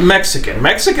 That's not Mexican.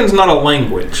 Mexican's not a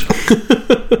language.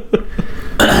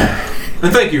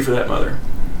 And thank you for that, Mother.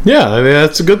 Yeah, I mean,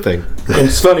 that's a good thing. And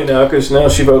it's funny now because now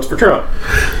she votes for Trump.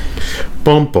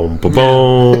 Boom, boom, boom,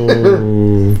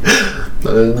 boom.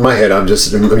 In my head, I'm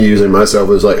using myself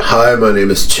as like, hi, my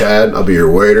name is Chad. I'll be your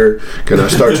waiter. Can I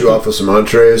start you off with some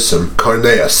entrees, some carne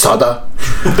asada?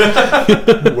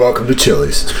 Welcome to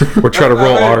Chili's. We're trying to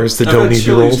roll R's that don't need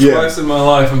to roll. Twice in my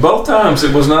life, and both times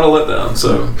it was not a letdown.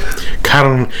 So,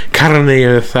 carne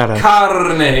asada.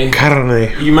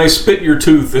 Carne. You may spit your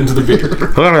tooth into the beer.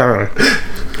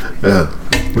 Yeah.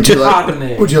 Would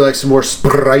you like some more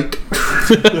Sprite?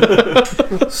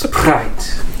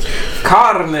 Sprite.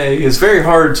 Carne is very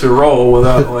hard to roll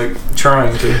without like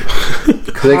trying to.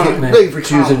 Thank you for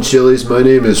choosing Chili's. My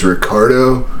name is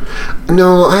Ricardo.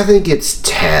 No, I think it's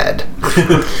Tad.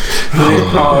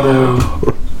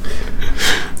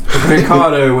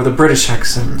 Ricardo with a British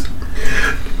accent.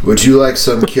 Would you like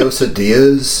some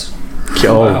quesadillas?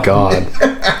 Oh, wow. God.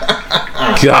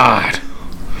 God.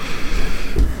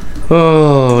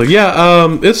 Oh,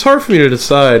 yeah, it's hard for me to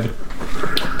decide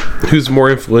who's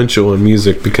more influential in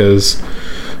music because,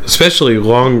 especially the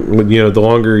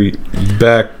longer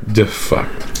back, fuck.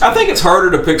 I think it's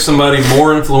harder to pick somebody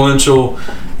more influential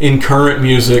in current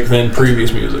music than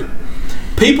previous music.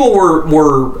 People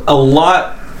were a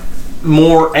lot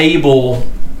more able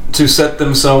to set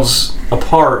themselves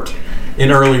apart in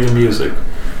earlier music.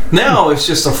 Now it's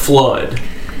just a flood.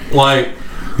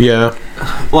 Yeah.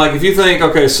 Like if you think,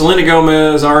 okay, Selena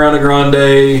Gomez, Ariana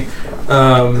Grande,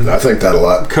 I think that a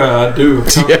lot. I do.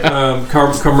 Yeah.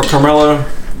 Carmela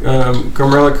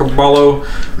Caballo,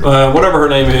 whatever her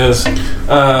name is.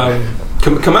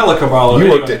 Camela Caballo. You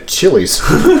looked at Chili's.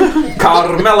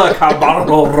 Carmela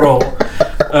Caballo.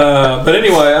 But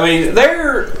anyway, I mean,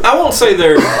 I won't say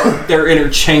they're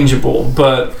interchangeable,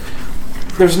 but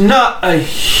there's not a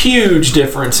huge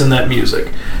difference in that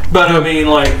music. But I mean,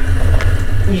 like,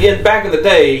 back in the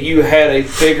day, you had a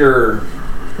bigger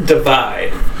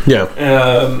divide. Yeah.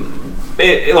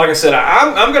 Like I said,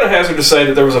 I'm going to hazard to say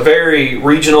that there was a very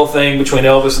regional thing between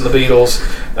Elvis and the Beatles.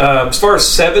 As far as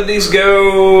 70s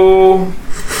go,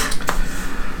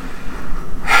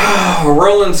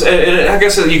 Rollins, and I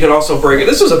guess you could also break it.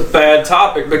 This is a bad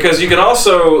topic because you can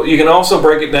also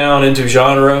break it down into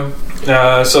genre.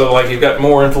 So like you've got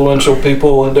more influential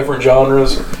people in different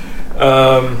genres.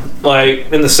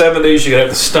 Like in the 70s, you could have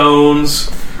the Stones.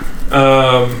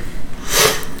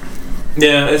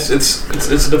 Yeah,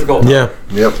 it's difficult. Yeah.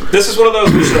 Yep. This is one of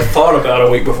those we should have thought about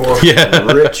a week before.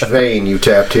 Yeah. Rich vein you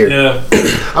tapped here. Yeah.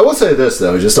 I will say this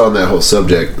though, just on that whole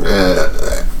subject,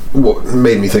 what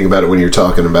made me think about it when you're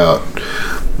talking about,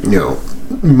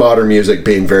 modern music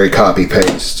being very copy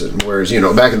paste, whereas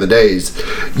back in the days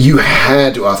you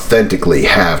had to authentically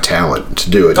have talent to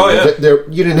do it. Oh, yeah.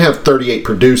 You didn't have 38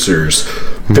 producers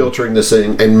filtering this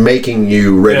thing and making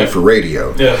you ready for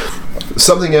radio. Yeah.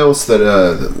 Something else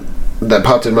that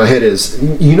popped in my head is,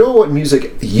 what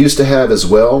music used to have as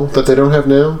well that they don't have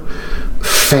now?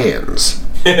 Fans.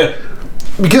 Yeah.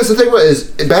 Because the thing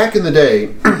was, back in the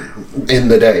day,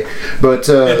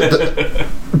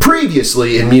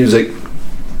 previously in music,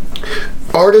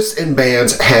 artists and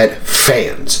bands had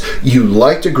fans. You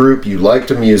liked a group, you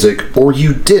liked a music, or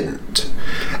you didn't.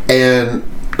 And,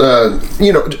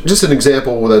 just an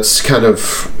example that's kind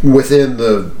of within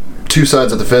the two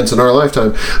sides of the fence in our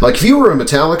lifetime. Like, if you were a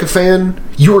Metallica fan,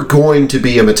 you were going to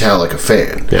be a Metallica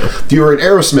fan. Yeah. If you were an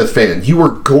Aerosmith fan, you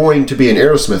were going to be an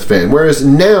Aerosmith fan. Whereas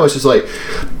now it's just like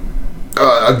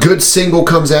a good single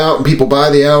comes out and people buy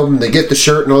the album, they get the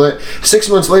shirt and all that. 6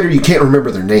 months later, you can't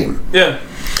remember their name. Yeah.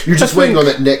 You're just waiting on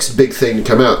that next big thing to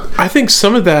come out. I think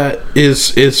some of that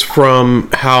is from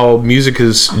how music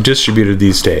is distributed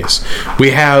these days. We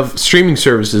have streaming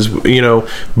services.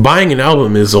 Buying an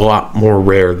album is a lot more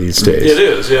rare these days. It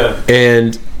is, yeah.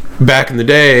 And back in the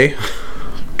day,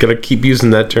 gotta keep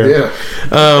using that term. Yeah.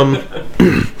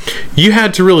 You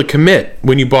had to really commit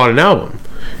when you bought an album.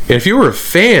 And if you were a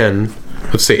fan,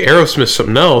 let's say Aerosmith,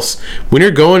 something else, when you're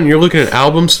going and you're looking at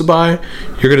albums to buy,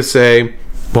 you're gonna say,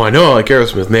 well, I know I like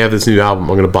Aerosmith and they have this new album,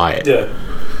 I'm going to buy it. Yeah.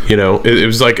 It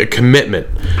was like a commitment.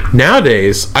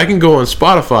 Nowadays, I can go on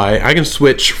Spotify, I can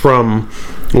switch from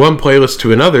one playlist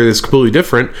to another that's completely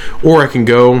different, or I can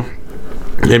go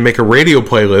and make a radio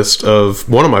playlist of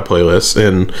one of my playlists,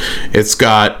 and it's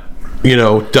got,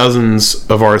 dozens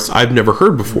of artists I've never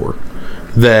heard before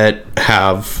that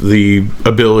have the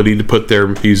ability to put their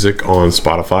music on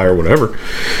Spotify or whatever.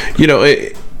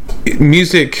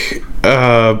 Music...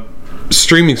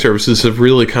 streaming services have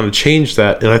really kind of changed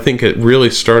that, and I think it really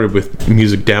started with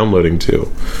music downloading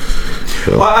too.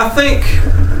 Well, I think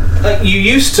you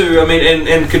used to,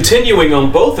 and continuing on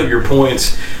both of your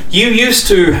points, you used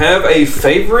to have a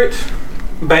favorite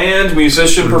band,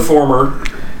 musician, performer,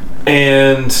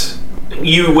 and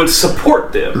you would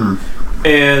support them.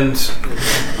 And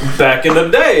back in the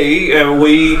day,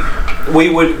 we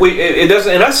it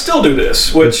doesn't, and I still do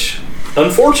this, which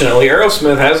unfortunately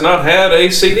Aerosmith has not had a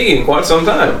CD in quite some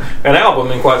time, an album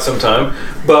in quite some time.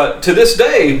 But to this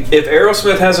day, if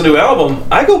Aerosmith has a new album,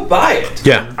 I go buy it.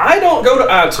 Yeah. I don't go to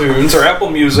iTunes or Apple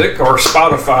Music or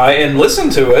Spotify and listen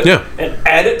to it and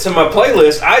add it to my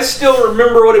playlist. I still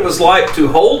remember what it was like to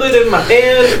hold it in my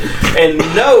hand and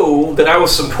know that I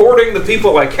was supporting the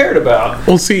people I cared about.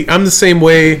 Well, see, I'm the same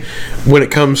way when it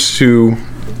comes to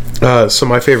some of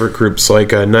my favorite groups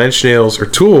like Nine Inch Nails or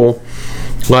Tool.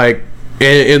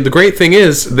 And the great thing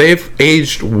is, they've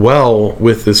aged well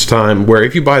with this time, where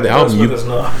if you buy the album,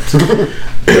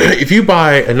 if you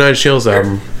buy a Nine Inch Nails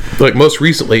album, like most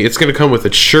recently, it's going to come with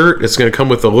a shirt, it's going to come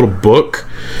with a little book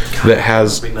that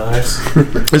has... That'd be nice.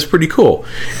 It's pretty cool.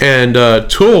 And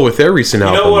Tool, with their recent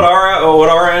album... You know what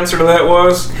our answer to that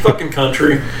was? Fucking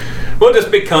country. We'll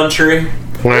just be country.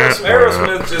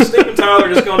 Aerosmith, Steven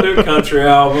Tyler just gonna do a country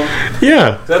album.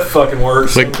 Yeah. That fucking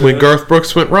works. Like when Garth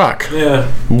Brooks went rock.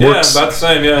 Yeah. Works, about the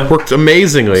same, yeah. Worked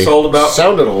amazingly.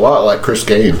 Sounded a lot like Chris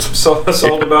Gaines. Sold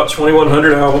about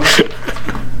 2,100 albums.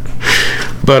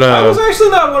 But I was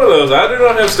actually not one of those. I do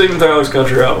not have Steven Tyler's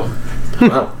country album.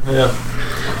 Wow. Yeah.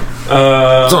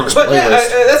 It's on his But yeah,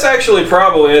 that's actually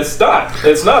probably it's not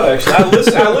actually.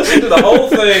 I listened to the whole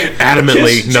thing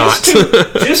adamantly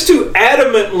just to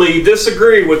adamantly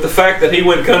disagree with the fact that he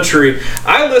went country.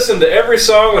 I listened to every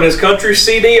song on his country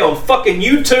CD on fucking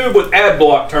YouTube with ad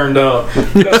block turned on.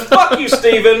 Because fuck you,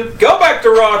 Steven. Go back to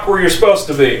rock where you're supposed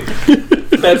to be.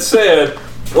 That said,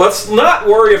 let's not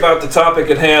worry about the topic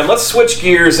at hand. Let's switch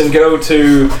gears and go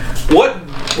to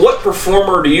what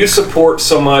performer do you support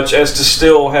so much as to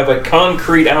still have a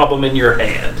concrete album in your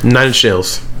hand? Nine Inch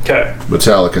Nails. Okay.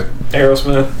 Metallica.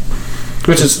 Aerosmith.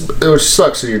 Which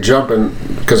sucks. So you're jumping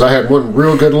because I had one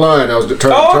real good line. I was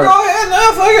trying. Go ahead.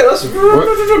 No, fuck it.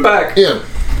 Let's back. Yeah.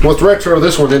 Let's retro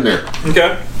this one in there.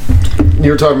 Okay.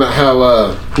 you were talking about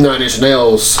how Nine Inch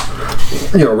Nails,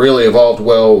 really evolved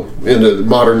well into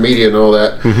modern media and all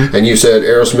that. Mm-hmm. And you said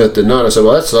Aerosmith did not. I said,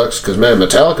 well, that sucks because, man,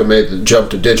 Metallica made the jump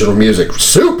to digital music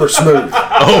super smooth.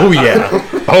 Oh, yeah.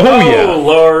 Oh,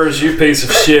 Lars, you piece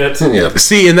of shit. Yeah.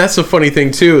 See, and that's the funny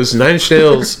thing, too, is Nine Inch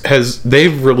Nails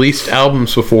they've released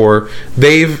albums before.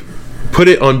 They've put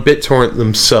it on BitTorrent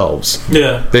themselves.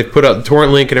 Yeah. They've put out the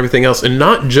torrent link and everything else, and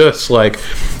not just like,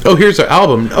 oh, here's our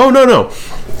album. Oh, no.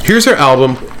 Here's our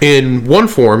album in one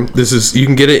form. You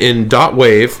can get it in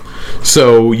 .wave,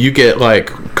 so you get like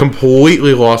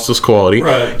completely lossless quality.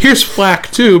 Right. Here's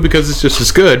FLAC too, because it's just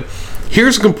as good.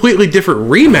 Here's a completely different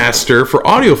remaster for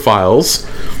audio files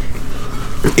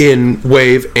in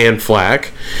WAVE and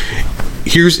FLAC.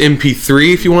 Here's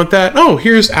MP3 if you want that. Oh,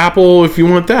 here's Apple if you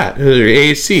want that.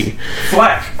 AAC.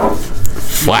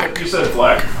 FLAC. You said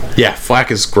FLAC. Yeah, FLAC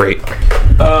is great.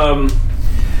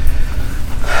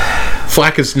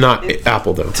 FLAC is not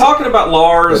Apple, though. Talking about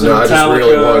Lars and Metallica. I just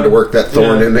really wanted to work that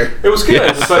thorn in there. It was good.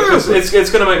 Yeah. It's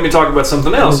going to make me talk about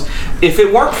something else. If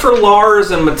it weren't for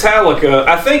Lars and Metallica,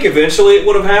 I think eventually it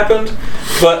would have happened.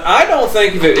 But I don't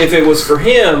think if it was for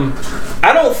him,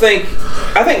 I think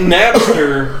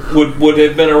Napster would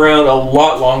have been around a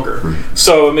lot longer.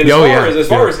 So, I mean, as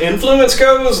far as influence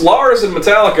goes, Lars and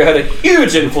Metallica had a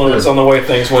huge influence on the way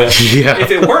things went. Yeah.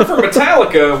 If it weren't for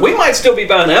Metallica, we might still be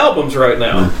buying albums right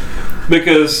now.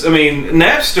 Because, I mean,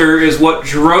 Napster is what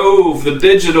drove the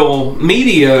digital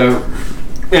media.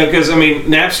 Because, I mean,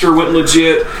 Napster went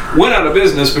out of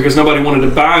business because nobody wanted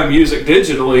to buy music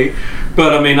digitally.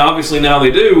 But, I mean, obviously now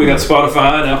they do. We got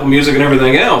Spotify and Apple Music and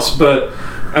everything else. But,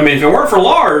 I mean, if it weren't for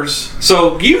Lars,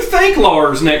 so you thank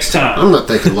Lars next time. I'm not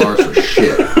thanking Lars for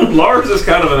shit. Lars is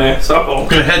kind of an asshole.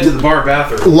 Gonna head to the bar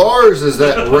bathroom. Lars is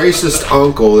that racist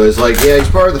uncle that's like, yeah, he's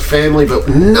part of the family, but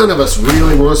none of us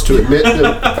really wants to admit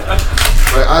to.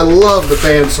 I love the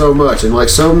band so much, and like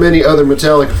so many other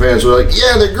Metallica fans were like,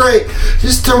 yeah, they're great,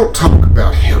 just don't talk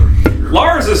about him.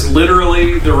 Lars is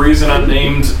literally the reason I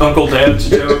named Uncle Dad's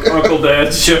Joke Uncle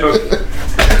Dad's Joke.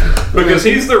 Because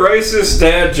he's the racist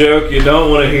dad joke you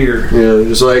don't want to hear. Yeah,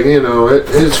 just like,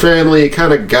 his family, you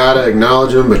kind of gotta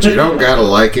acknowledge him, but you don't gotta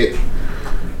like it.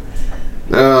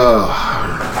 Oh.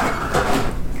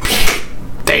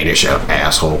 Danish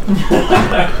asshole.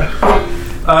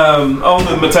 On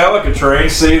the Metallica train,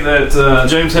 see that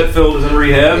James Hetfield is in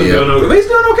rehab. And doing okay. He's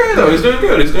doing okay though. He's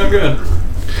doing good.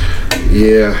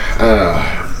 Yeah.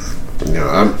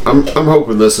 I'm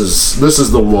hoping this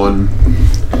is the one.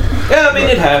 Yeah, I mean,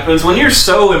 it happens when you're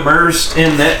so immersed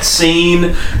in that scene,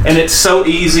 and it's so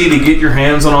easy to get your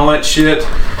hands on all that shit.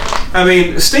 I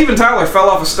mean, Steven Tyler fell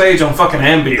off a stage on fucking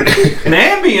Ambien. And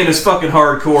Ambien is fucking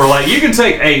hardcore. Like, you can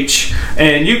take H,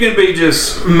 and you can be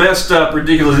just messed up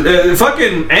ridiculous.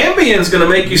 Fucking Ambien's gonna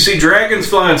make you see dragons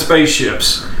flying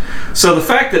spaceships. So the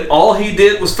fact that all he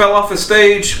did was fell off a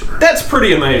stage, that's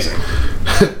pretty amazing.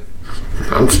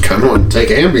 I'm just kind of wanting to take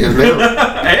Ambien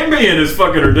now. Ambien is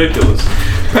fucking ridiculous.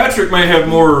 Patrick may have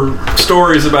more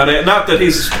stories about it. Not that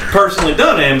he's personally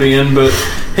done Ambien, but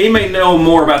he may know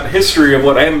more about the history of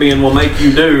what Ambien will make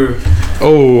you do.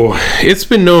 Oh, it's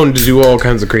been known to do all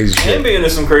kinds of crazy shit. Ambien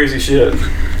is some crazy shit.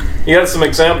 You got some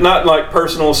examples, not like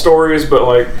personal stories, but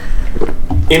like,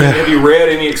 have you read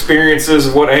any experiences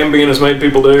of what Ambien has made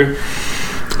people do?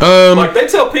 Like they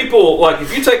tell people, like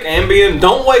if you take Ambien,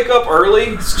 don't wake up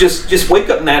early. Just wake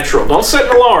up natural. Don't set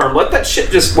an alarm. Let that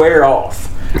shit just wear off.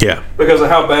 Yeah. Because of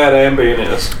how bad Ambien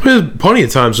is. There's plenty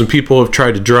of times when people have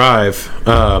tried to drive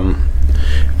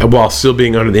while still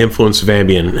being under the influence of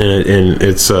Ambien, and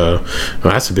it's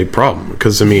that's a big problem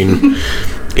because I mean,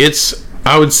 it's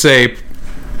I would say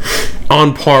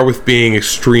on par with being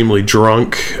extremely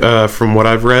drunk from what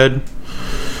I've read.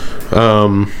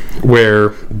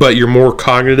 But you're more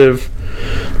cognitive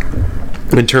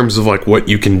in terms of like what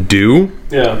you can do.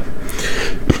 Yeah.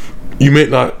 You might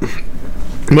not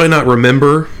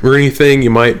remember or anything. You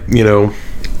might, I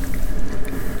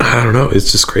don't know.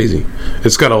 It's just crazy.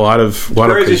 It's got a lot of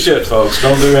crazy shit, folks.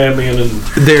 Don't do Ambien. And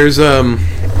there's a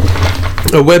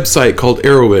website called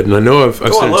Arrowhead, and I know I've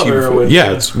sent it to you before.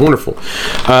 Yeah, it's wonderful.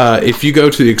 If you go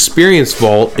to the Experience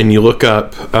Vault and you look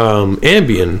up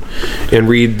Ambien and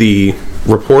read the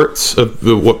reports of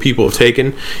what people have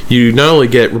taken, you not only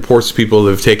get reports of people that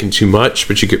have taken too much,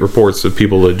 but you get reports of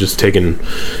people that have just taken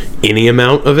any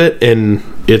amount of it, and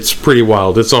it's pretty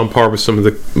wild. It's on par with some of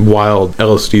the wild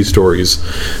LSD stories,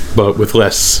 but with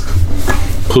less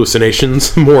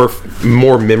hallucinations, more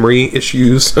memory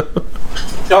issues.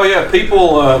 Oh yeah,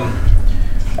 people.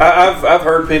 I've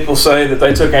heard people say that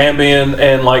they took Ambien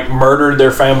and like murdered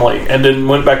their family and then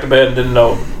went back to bed and didn't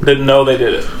know they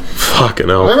did it. Fucking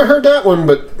I hell. haven't heard that one,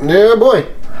 but yeah, boy.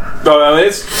 No, I mean,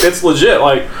 it's legit.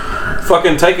 Like,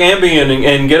 fucking take Ambien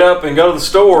and get up and go to the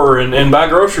store and buy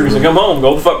groceries and come home.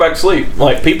 Go the fuck back to sleep.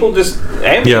 Like, people just...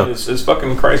 Ambien is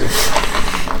fucking crazy.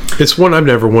 It's one I've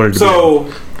never wanted to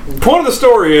So, point of the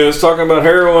story is talking about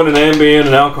heroin and Ambien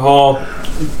and alcohol.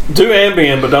 Do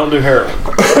Ambien, but don't do heroin.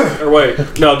 Or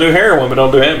wait, no, do heroin, but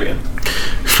don't do Ambien.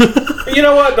 You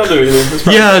know what? Don't do either. It's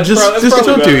probably- Yeah, it's just probably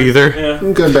don't do better. either.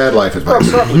 Yeah. Good, bad life advice.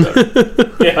 Probably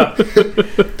better. Yeah.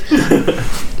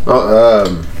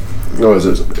 What was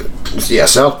it? Yeah,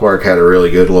 South Park had a really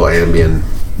good little Ambien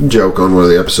joke on one of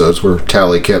the episodes where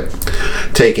Tally kept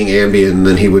taking Ambien and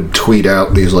then he would tweet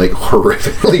out these like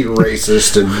horrifically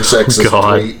racist and sexist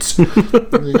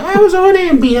tweets. I was on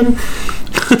Ambien.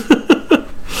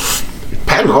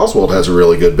 Patton Oswalt has a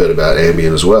really good bit about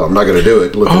Ambien as well. I'm not going to do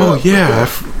it. Look it Oh, up. yeah.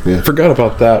 I forgot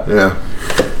about that. Yeah.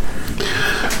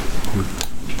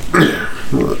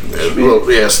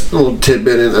 A little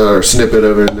tidbit or snippet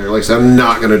of it in there. Like I said, I'm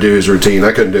not going to do his routine.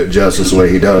 I couldn't do it justice the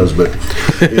way he does, but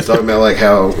he's talking about like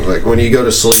how like when you go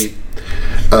to sleep,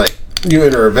 you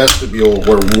enter a vestibule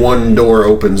where one door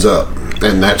opens up,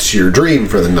 and that's your dream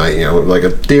for the night. You know, like a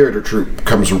theater troupe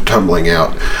comes tumbling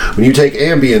out. When you take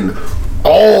Ambien,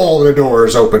 all the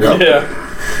doors open up. Yeah.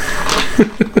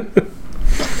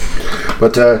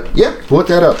 But yeah, look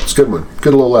that up. It's a good one.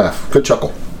 Good little laugh. Good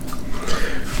chuckle.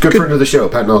 Good friend of the show,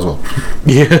 Patton Oswalt.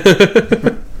 Yeah.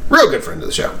 Real good friend of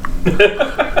the show.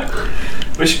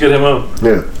 We should get him on.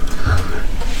 Yeah.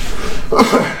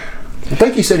 I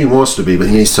think he said he wants to be, but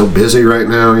he's so busy right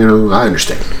now, you know, I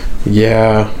understand.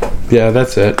 Yeah. Yeah,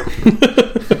 that's it.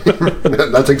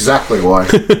 That's exactly why.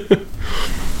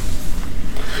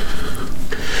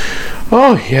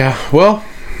 Oh, yeah. Well,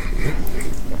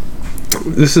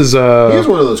 this is... He's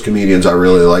one of those comedians I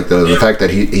really like, though. The fact that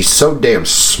he's so damn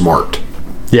smart.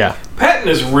 Yeah. Patton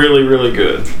is really, really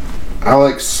good. I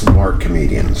like smart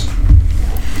comedians.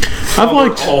 I've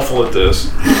liked... We're awful at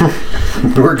this.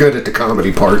 We're good at the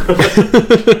comedy part.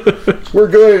 We're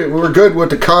good with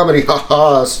the comedy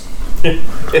ha-has.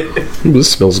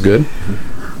 This smells good.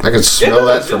 I can smell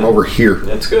that from over here.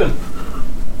 That's good.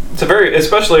 It's a very,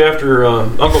 especially after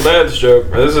Uncle Dad's joke.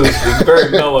 This is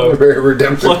very mellow. Very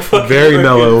redemptive. Like fucking Very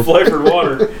mellow. flavored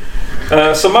water.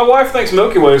 So my wife thinks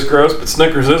Milky Way is gross, but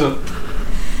Snickers isn't.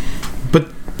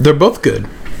 But they're both good.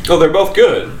 Oh, they're both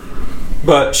good,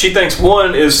 but she thinks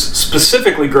one is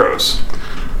specifically gross,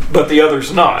 but the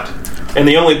other's not. And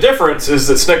the only difference is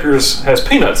that Snickers has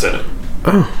peanuts in it.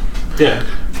 Oh. Yeah,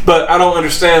 but I don't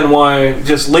understand why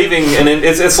just leaving, and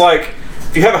it's like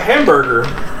if you have a hamburger,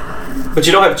 but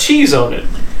you don't have cheese on it.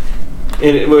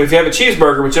 And if you have a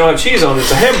cheeseburger, but you don't have cheese on it,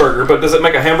 it's a hamburger. But does it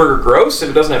make a hamburger gross if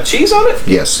it doesn't have cheese on it?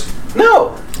 Yes.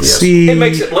 No. Yes. See... It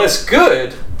makes it less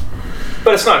good,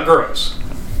 but it's not gross.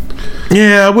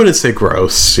 Yeah, I wouldn't say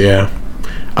gross. Yeah.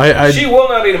 She will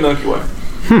not eat a Milky Way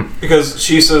because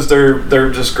she says they're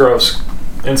just gross,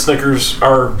 and Snickers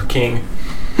are king.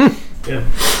 Yeah,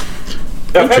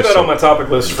 I've had that on my topic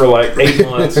list for like 8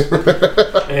 months,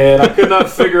 and I could not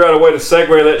figure out a way to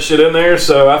segue that shit in there.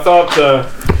 So I thought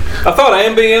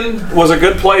Ambien was a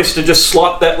good place to just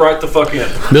slot that right the fuck in.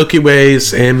 Milky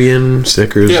Ways, Ambien,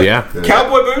 Snickers, yeah.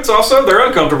 Cowboy boots also, they're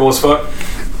uncomfortable as fuck.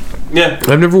 Yeah,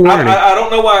 I've never worn any. I don't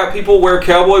know why people wear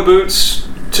cowboy boots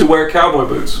to wear cowboy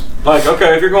boots. Like,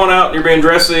 okay, if you're going out and you're being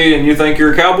dressy and you think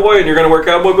you're a cowboy and you're going to wear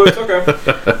cowboy boots, okay.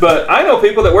 But I know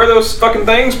people that wear those fucking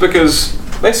things because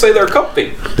they say they're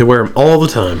comfy. They wear them all the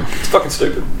time. It's fucking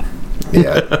stupid.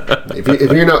 Yeah.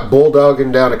 If you're not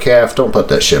bulldogging down a calf, don't put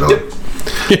that shit on.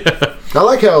 Yeah. I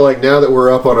like how, like, now that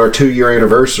we're up on our 2-year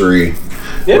anniversary,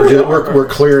 we're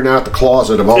clearing out the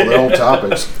closet of all the old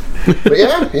topics. But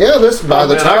yeah, this by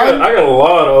the time I got a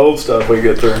lot of old stuff we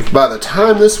get through. by the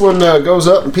time this one goes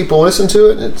up and people listen to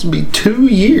it, it's gonna be 2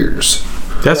 years.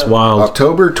 That's wild.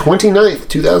 October 29th,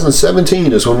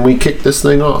 2017 is when we kick this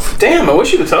thing off. Damn, I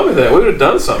wish you'd have told me that. We would have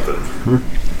done something.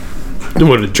 You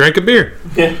would have drank a beer.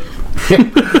 Yeah.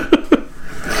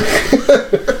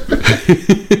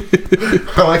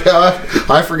 I like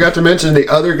how I forgot to mention the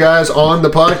other guys on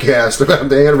the podcast about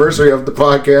the anniversary of the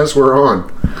podcast we're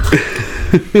on.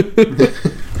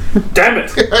 Damn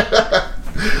it.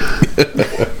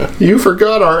 You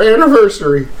forgot our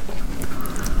anniversary.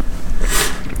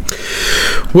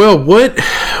 Well, what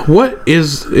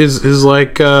is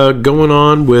like going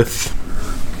on with?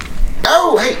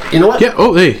 Oh, hey, you know what? Yeah.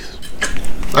 Oh, hey.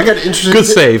 I got an interesting. Good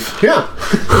save. Yeah.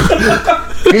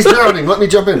 He's drowning. Let me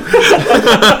jump in.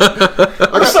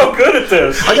 I'm so good at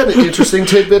this. I got an interesting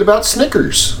tidbit about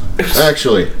Snickers.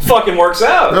 Actually, Fucking works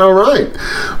out. all right.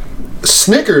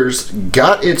 Snickers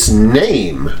got its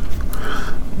name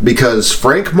because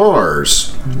Frank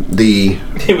Mars, He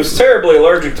was terribly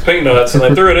allergic to peanuts, and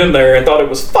they threw it in there and thought it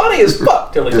was funny as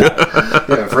fuck till he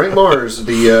died. Frank Mars,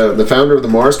 the founder of the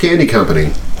Mars Candy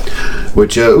Company,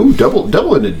 which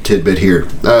double-ended tidbit here.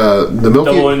 The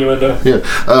Milky Double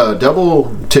innuendo.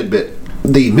 double tidbit.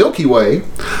 The Milky Way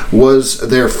was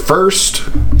their first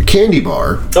candy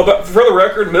bar. Oh, but for the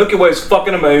record, Milky Way is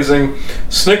fucking amazing.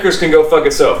 Snickers can go fuck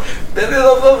itself.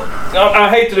 I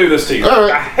hate to do this to you. All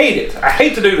right. I hate it. I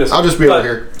hate to do this. I'll just be but over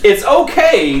here. It's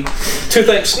okay to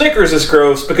think Snickers is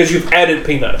gross because you've added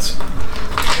peanuts.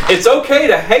 It's okay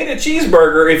to hate a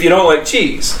cheeseburger if you don't like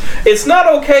cheese. It's not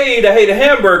okay to hate a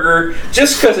hamburger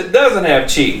just because it doesn't have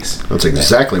cheese. That's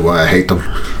exactly why I hate them.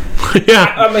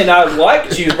 Yeah. I mean, I like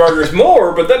cheeseburgers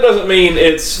more, but that doesn't mean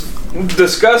it's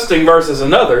disgusting versus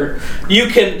another. You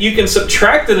can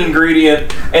subtract an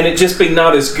ingredient and it just be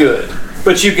not as good.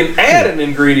 But you can add an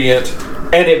ingredient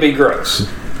and it be gross.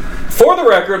 For the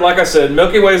record, like I said,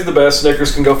 Milky Way is the best.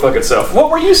 Snickers can go fuck itself.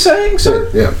 What were you saying, sir?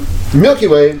 Yeah. Milky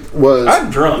Way was... I'm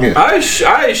drunk. Yeah. I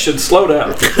should slow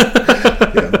down.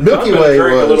 Milky I'm Way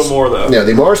drink was... a little more, though. Yeah,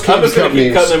 the Mars I'm Candy just going to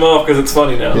keep Company's... cutting him off because it's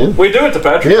funny now. Yeah. We do it to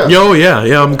Patrick. Yeah. Yo,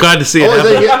 yeah. I'm glad to see it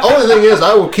happen. Only thing is,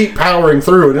 I will keep powering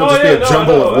through, and it'll just be a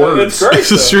jumble of words. It's great.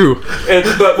 This is though.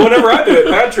 true. But whenever I do it,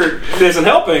 Patrick isn't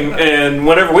helping, and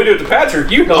whenever we do it to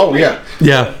Patrick, you help. Oh, me. yeah.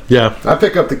 Yeah. I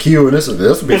pick up the cue, and this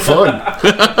will be fun.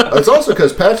 It's also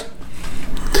because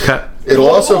it'll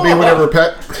also be whenever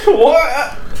Pat...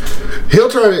 What? He'll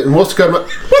try to... And we'll cut him...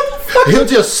 He'll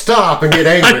just stop and get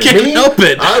angry. I can't help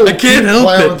it. I will I can't keep help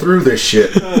plowing it. through this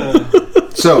shit.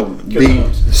 So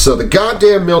the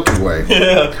goddamn Milky Way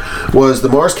was the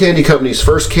Mars Candy Company's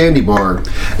first candy bar.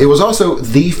 It was also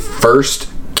the first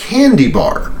candy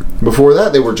bar. Before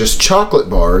that, they were just chocolate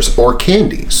bars or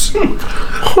candies.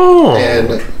 Oh.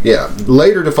 And yeah,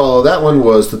 later to follow that one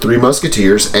was the Three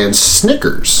Musketeers and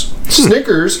Snickers.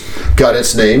 Snickers got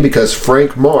its name because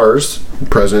Frank Mars,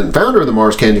 president and founder of the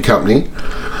Mars Candy Company,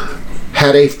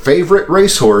 had a favorite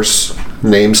racehorse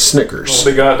named Snickers.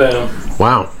 Be goddamn.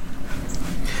 Wow.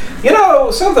 You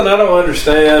know, something I don't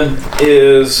understand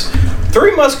is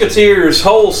Three Musketeers'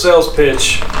 whole sales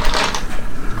pitch.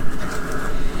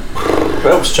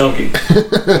 That was chunky.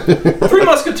 Three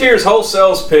Musketeers' whole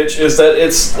sales pitch is that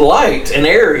it's light and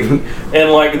airy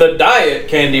and like the diet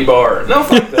candy bar. No,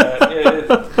 fuck that.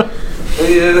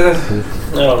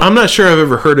 No. I'm not sure I've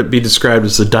ever heard it be described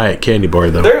as a diet candy bar,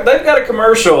 though. They've got a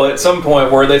commercial at some point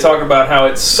where they talk about how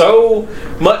it's so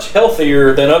much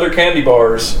healthier than other candy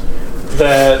bars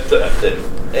that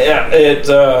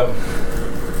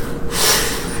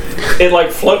it like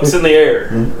floats in the air.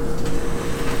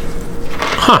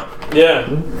 Huh. Yeah.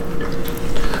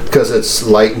 Because it's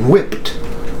light and whipped.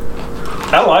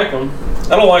 I like them.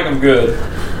 I don't like them good.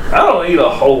 I don't eat a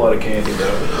whole lot of candy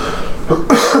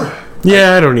though.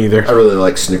 Yeah, I don't either. I really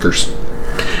like Snickers.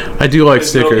 I do like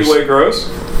Is Snickers. Milky Way gross?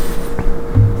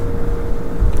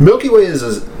 Milky Way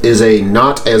is a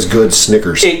not as good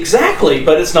Snickers. Exactly,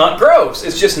 but it's not gross.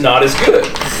 It's just not as good.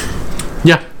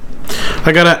 Yeah.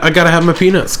 I gotta have my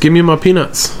peanuts. Give me my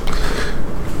peanuts.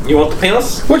 You want the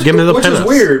peanuts? Which Give me the is peanuts.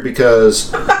 weird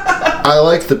because I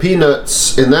like the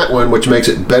peanuts in that one, which makes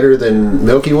it better than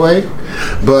Milky Way,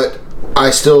 but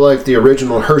I still like the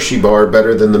original Hershey bar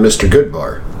better than the Mr. Good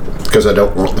bar because I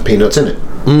don't want the peanuts in it.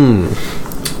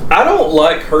 I don't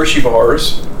like Hershey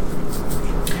bars.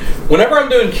 Whenever I'm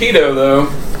doing keto, though,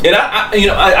 and I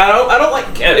don't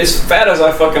like as fat as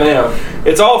I fucking am.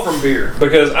 It's all from beer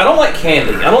because I don't like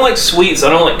candy. I don't like sweets. I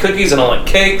don't like cookies. I don't like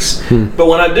cakes. But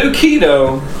when I do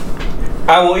keto,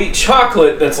 I will eat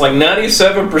chocolate that's like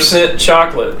 97%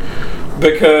 chocolate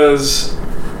because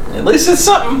at least it's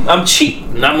something. I'm cheap,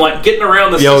 and I'm like getting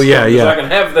around the system yeah. so I can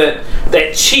have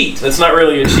that cheat. That's not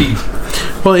really a cheat.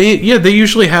 Well, yeah, they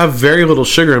usually have very little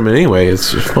sugar in them anyway.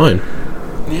 It's just fine.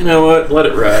 You know what? Let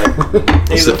it ride.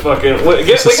 He's a fucking.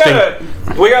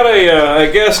 We got a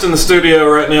guest in the studio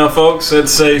right now, folks.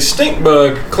 It's a stink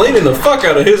bug cleaning the fuck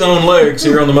out of his own legs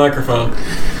here on the microphone.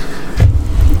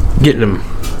 Getting them.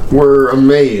 We're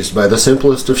amazed by the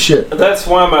simplest of shit. That's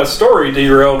why my story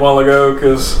derailed a while ago,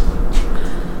 because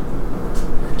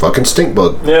Fucking stink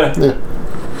bug. yeah, Yeah.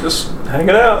 just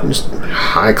hanging out. Just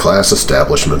high class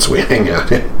establishments we hang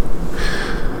out in.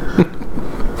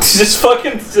 Just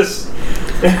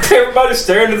everybody's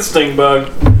staring at the stink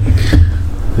bug.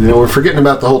 You know, we're forgetting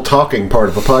about the whole talking part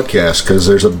of a podcast because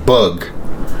there's a bug.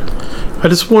 I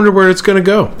just wonder where it's gonna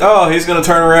go. Oh, he's gonna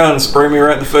turn around and spray me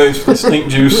right in the face with the stink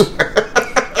juice.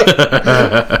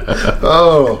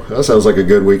 Oh, that sounds like a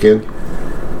good weekend.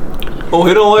 Oh,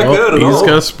 he don't like that at He's all.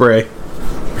 gonna spray.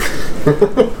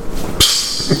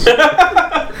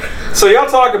 So y'all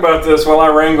talk about this while I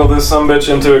wrangle this sumbitch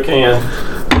into a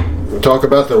can. Talk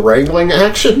about the wrangling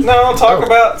action? No, talk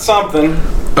about something.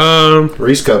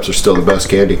 Reese Cups are still the best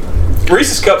candy.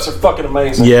 Reese's Cups are fucking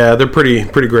amazing. Yeah, they're pretty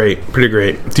great. Pretty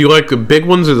great. Do you like the big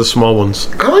ones or the small ones?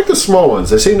 I like the small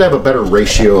ones. They seem to have a better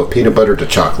ratio of peanut butter to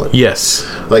chocolate. Yes.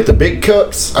 Like the big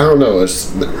cups, I don't know.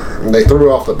 They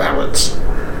threw off the balance.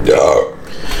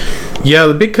 Yeah,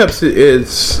 the big cups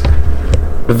is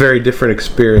a very different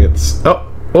experience. Oh.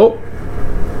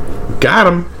 Got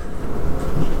him.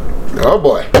 Oh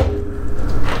boy.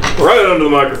 Right under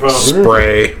the microphone.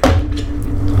 Spray.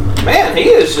 Man, he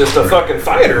is just a fucking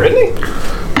fighter, isn't he?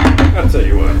 I'll tell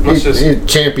you what. Let's He's a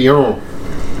champion.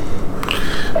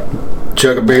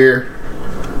 Chug a beer.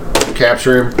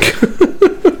 Capture him.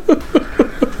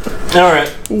 All right.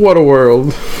 What a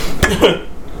world.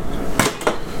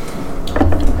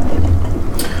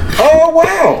 Oh,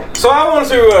 wow. So I want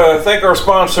to thank our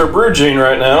sponsor, Brew Gene,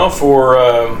 right now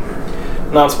for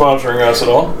not sponsoring us at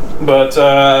all. But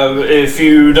if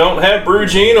you don't have Brew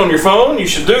Gene on your phone, you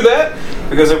should do that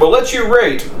because it will let you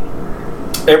rate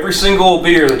every single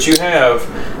beer that you have,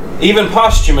 even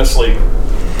posthumously.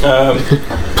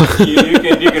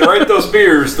 You can rate those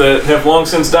beers that have long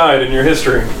since died in your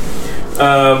history.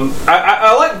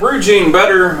 I like Brew Gene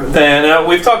better than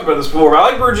we've talked about this before. But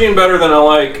I like Brew Gene better than I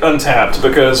like Untapped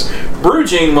because Brew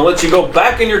Gene will let you go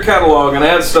back in your catalog and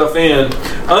add stuff in.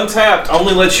 Untapped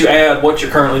only lets you add what you're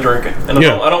currently drinking, and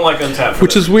I don't like Untapped.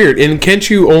 Which is weird. And can't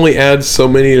you only add so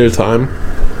many at a time?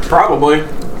 Probably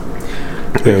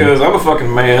because I'm a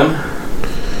fucking man.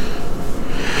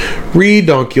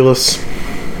 Redonkulous.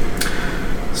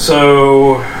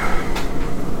 So.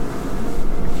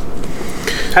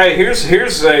 Hey, here's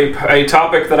a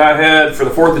topic that I had for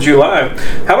the 4th of July.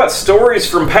 How about stories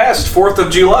from past 4th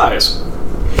of Julys?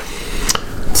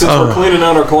 Since we're cleaning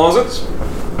out our closets.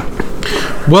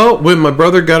 Well, when my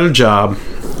brother got a job,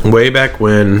 way back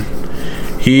when,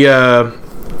 he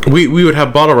we would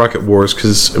have bottle rocket wars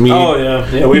because we've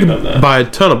done that. Buy a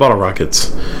ton of bottle rockets,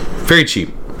 very cheap.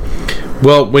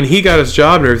 Well, when he got his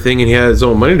job and everything, and he had his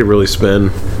own money to really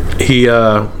spend, he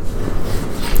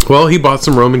bought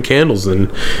some Roman candles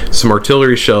and some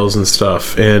artillery shells and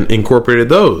stuff and incorporated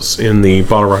those in the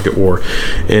bottle rocket war.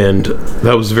 And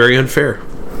that was very unfair.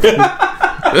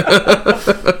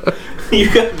 You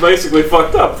got basically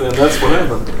fucked up then. That's what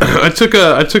happened. I took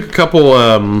a couple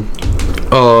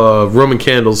Roman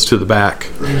candles to the back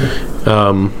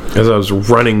as I was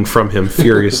running from him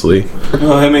furiously.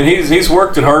 Well, I mean, he's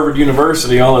worked at Harvard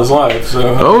University all his life,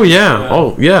 so... Oh,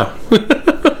 yeah.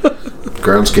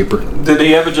 Groundskeeper. Did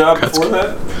he have a job before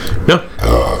that? No.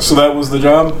 So that was the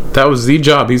job? That was the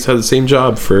job. He's had the same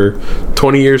job for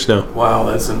 20 years now. Wow,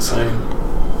 that's insane.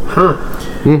 Huh.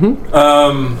 Mm-hmm.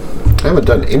 I haven't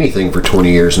done anything for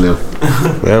 20 years now.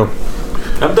 Well,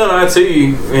 I've done IT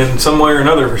in some way or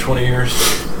another for 20 years.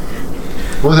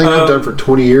 One thing I've done for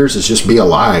 20 years is just be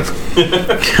alive.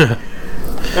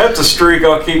 That's a streak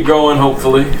I'll keep going,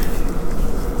 hopefully.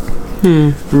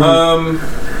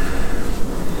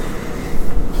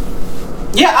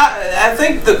 Yeah, I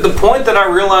think that the point that I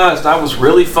realized I was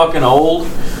really fucking old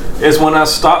is when I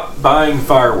stopped buying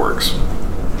fireworks.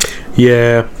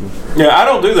 yeah. Yeah, I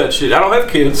don't do that shit. I don't have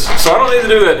kids, so I don't need to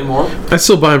do that anymore. I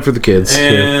still buy them for the kids.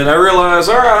 And I realized,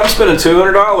 all right, I'm spending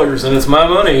 $200 and it's my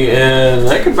money, and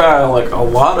I could buy like a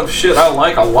lot of shit I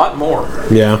like a lot more.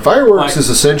 Yeah. Fireworks is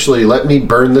essentially let me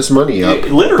burn this money up,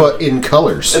 but in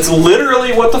colors. It's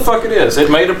literally what the fuck it is. It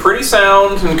made a pretty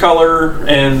sound and color,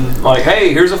 and like,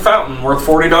 hey, here's a fountain worth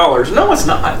 $40. No, it's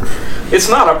not. It's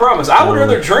not, I promise. I would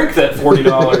rather drink that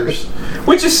 $40,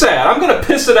 which is sad. I'm going to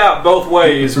piss it out both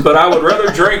ways, but I would rather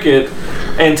drink it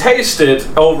and taste it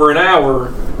over an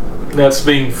hour. That's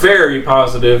being very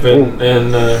positive and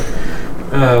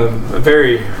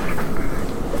very...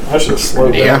 I should have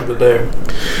slowed down today.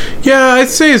 Yeah, I'd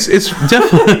say it's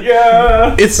definitely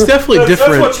it's definitely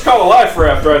different. That's what you call a life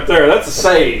raft right there. That's a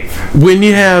save. When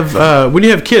you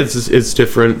have kids, it's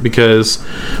different because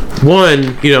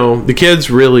one, the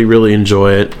kids really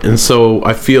enjoy it, and so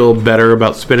I feel better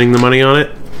about spending the money on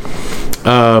it.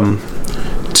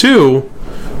 Two,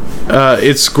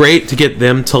 it's great to get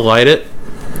them to light it.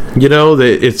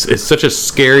 It's such a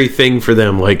scary thing for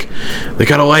them. Like, they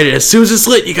gotta light it as soon as it's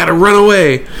lit. You gotta run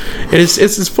away, and it's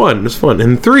fun. It's fun.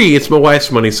 And three, it's my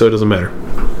wife's money, so it doesn't matter.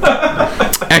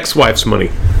 Ex-wife's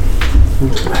money.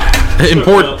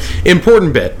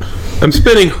 Important bit. I'm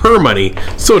spending her money,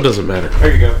 so it doesn't matter.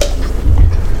 There you go.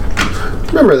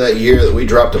 Remember that year that we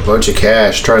dropped a bunch of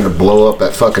cash trying to blow up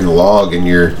that fucking log in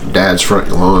your dad's front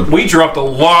lawn? We dropped a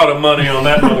lot of money on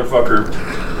that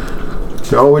motherfucker.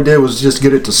 All we did was just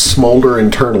get it to smolder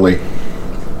internally.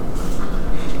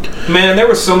 Man, there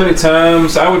were so many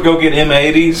times I would go get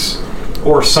M80s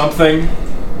or something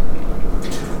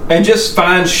and just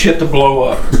find shit to blow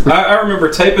up. I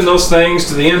remember taping those things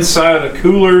to the inside of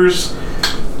coolers,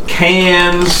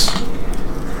 cans,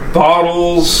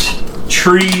 bottles,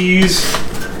 trees.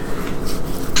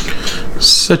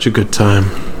 Such a good time.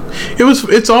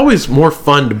 It's always more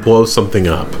fun to blow something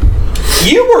up.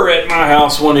 You were at my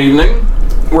house one evening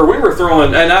where we were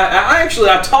throwing, and I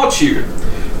taught you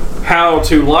how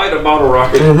to light a bottle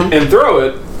rocket and throw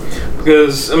it,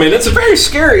 because I mean it's a very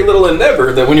scary little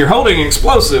endeavor that when you're holding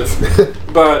explosive.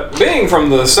 But being from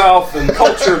the South and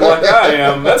cultured like I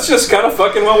am, that's just kind of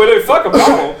fucking what we do. Fuck a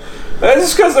bottle. That's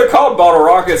just because they're called bottle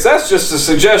rockets. That's just a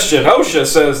suggestion. OSHA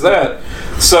says that.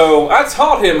 So I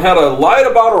taught him how to light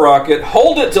a bottle rocket,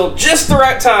 hold it till just the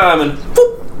right time, and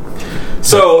boop.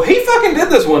 So he fucking did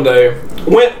this one day.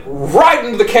 Went right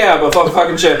into the cab of a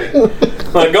fucking Chevy.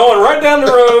 Like going right down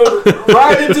the road,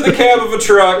 right into the cab of a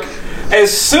truck.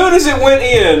 As soon as it went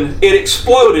in, it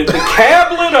exploded. The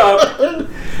cab lit up.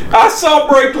 I saw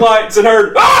brake lights and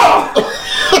heard, ah!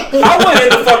 I went in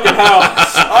the fucking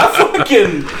house.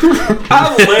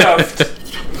 I left.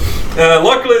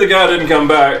 Luckily, the guy didn't come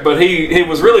back, but he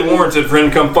was really warranted for him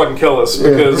to come fucking kill us,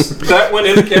 because that went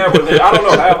in the cab with it. I don't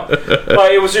know how.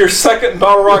 Like, it was your second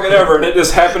bottle rocket ever, and it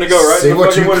just happened to go right See in the what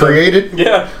fucking you window. created?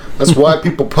 Yeah. That's why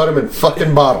people put them in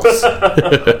fucking bottles.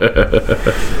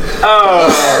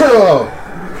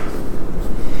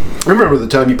 I remember the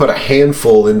time you put a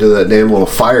handful into that damn little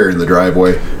fire in the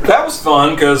driveway. That was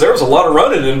fun, because there was a lot of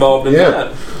running involved in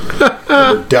that.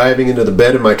 We're diving into the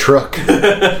bed of my truck.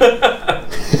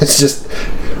 It's just,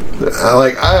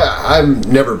 I've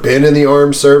never been in the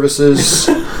armed services.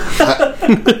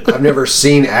 I've never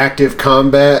seen active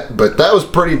combat, but that was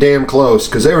pretty damn close,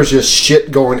 because there was just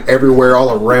shit going everywhere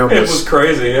all around us. It was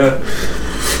crazy, yeah.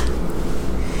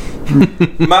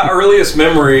 My earliest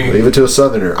memory... Leave it to a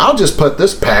southerner. I'll just put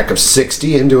this pack of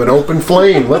 60 into an open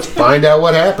flame. Let's find out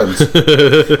what happens.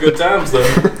 Good times, though.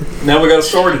 Now we got a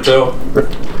story to tell.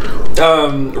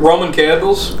 Roman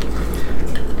candles.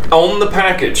 On the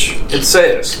package, it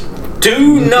says,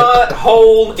 "Do not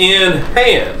hold in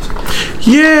hand."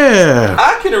 Yeah.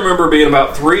 I can remember being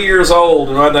about 3 years old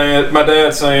and my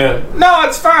dad saying, "No,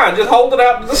 it's fine. Just hold it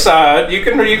out to the side. You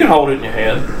can hold it in your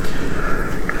hand."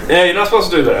 Yeah, you're not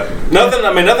supposed to do that.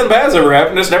 Nothing bad's ever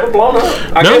happened. It's never blown up.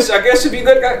 I guess if you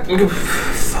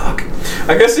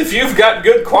I guess if you've got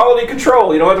good quality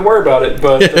control, you don't have to worry about it.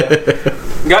 But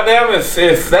goddamn,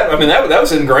 if that that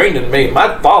was ingrained in me.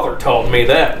 My father taught me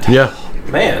that. Yeah.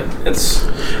 Man, it's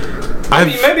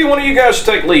maybe one of you guys should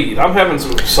take lead. I'm having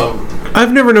some.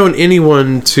 I've never known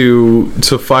anyone to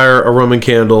fire a Roman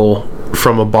candle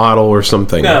from a bottle or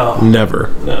something. No. Never.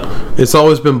 No. It's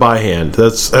always been by hand.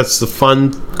 That's the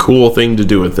fun, cool thing to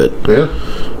do with it. Yeah.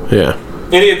 Yeah.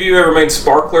 Any of you ever made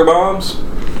sparkler bombs?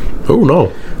 Oh,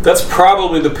 no. That's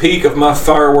probably the peak of my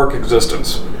firework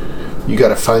existence. You got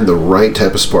to find the right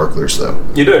type of sparklers, though.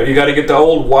 You do. You got to get the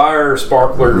old wire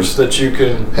sparklers that you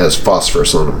can... Has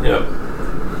phosphorus on them. Yep.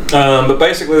 But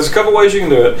basically, there's a couple ways you can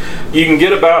do it. You can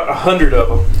get about 100 of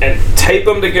them and tape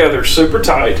them together super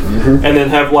tight, and then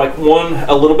have like one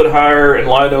a little bit higher and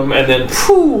light them, and then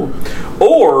whew.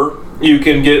 Or you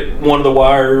can get one of the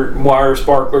wire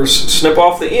sparklers, snip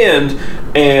off the end,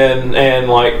 and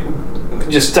like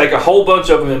just take a whole bunch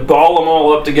of them and ball them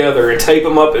all up together and tape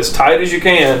them up as tight as you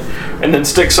can, and then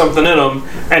stick something in them,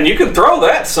 and you can throw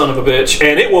that son of a bitch,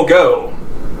 and it will go.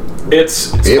 It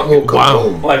will go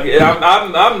home. Like,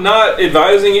 I'm not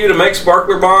advising you to make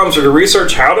sparkler bombs or to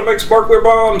research how to make sparkler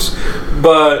bombs,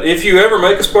 but if you ever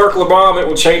make a sparkler bomb, it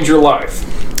will change your life.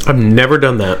 I've never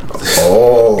done that.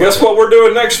 Oh. Guess what we're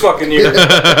doing next fucking year?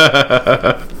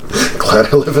 Glad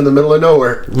I live in the middle of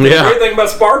nowhere. The great thing about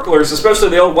sparklers, especially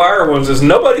the old wire ones, is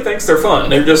nobody thinks they're fun.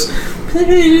 They're just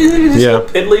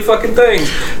piddly fucking things.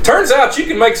 Turns out you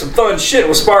can make some fun shit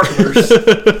with sparklers.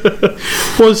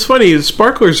 Well, it's funny.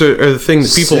 Sparklers are the thing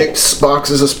that people... 6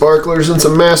 boxes of sparklers and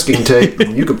some masking tape.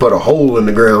 You could put a hole in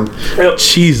the ground. Yep.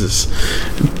 Jesus.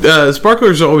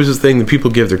 Sparklers are always the thing that people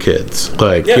give their kids.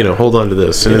 Like, hold on to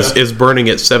this. And it's burning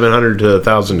at 700 to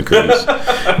 1,000 degrees.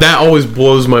 That always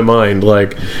blows my mind.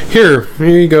 Like, here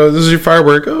you go. This is your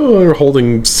firework. Oh, they're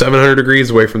holding 700 degrees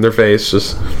away from their face.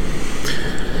 Just...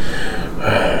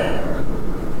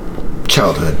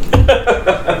 Childhood.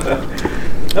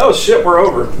 Oh, shit, we're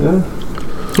over.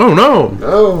 Oh, no.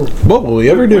 Oh. What will we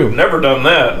ever do? We've never done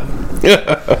that.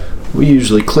 We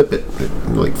usually clip it at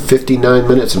like 59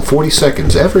 minutes and 40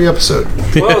 seconds every episode.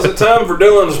 Well, is it time for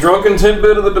Dylan's drunken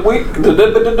tidbit of the week?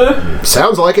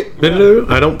 Sounds like it.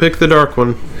 I don't pick the dark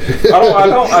one.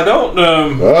 I don't.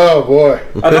 Oh boy.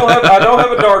 I don't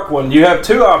have a dark one. You have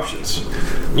two options.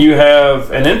 You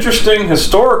have an interesting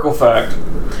historical fact,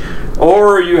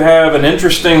 or you have an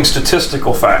interesting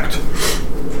statistical fact.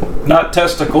 Not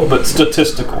testicle, but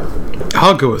statistical.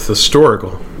 I'll go with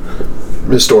historical.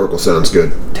 Historical sounds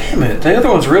good. Damn it, the other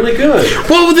one's really good.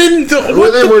 Well, then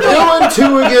We're doing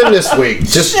two again this week.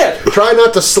 Just try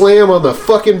not to slam on the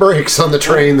fucking brakes on the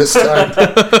train this time.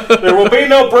 There will be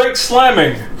no brake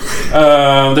slamming.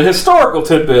 The historical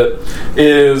tidbit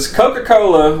is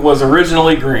Coca-Cola was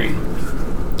originally green.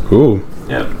 Ooh.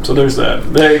 Yeah, so there's that.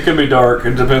 It could be dark.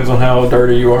 It depends on how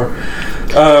dirty you are.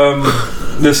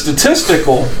 The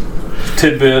statistical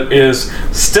tidbit is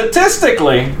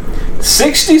statistically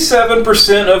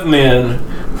 67% of men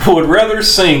would rather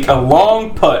sink a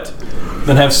long putt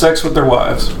than have sex with their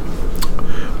wives.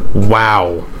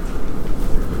 Wow.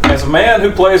 As a man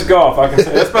who plays golf, I can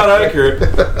say that's about accurate.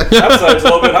 I'd say it's a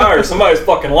little bit higher. Somebody's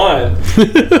fucking lying.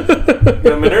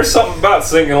 I mean, there's something about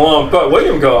sinking a long putt.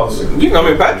 William golfs.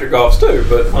 Patrick golfs too,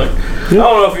 but like, I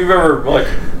don't know if you've ever like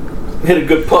hit a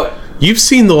good putt. You've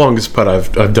seen the longest putt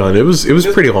I've done. It was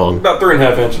pretty long. About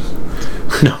 3.5 inches.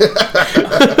 No.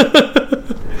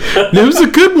 It was a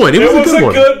good one. It was a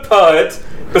good putt.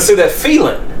 But see that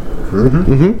feeling.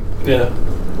 Mm-hmm. Yeah.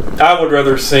 I would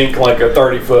rather sink like a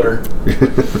 30-footer.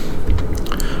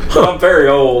 But I'm very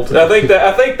old. I think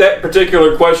that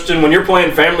particular question, when you're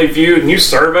playing Family Feud and you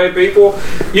survey people,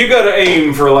 you got to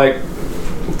aim for like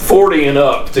 40 and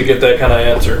up to get that kind of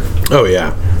answer. Oh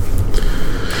yeah.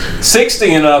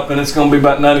 60 and up, and it's going to be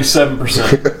about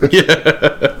 97%.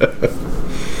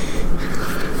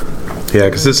 Yeah,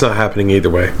 because it's not happening either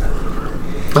way.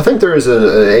 I think there is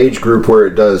an age group where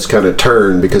it does kind of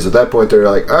turn, because at that point they're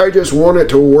like, I just want it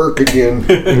to work again.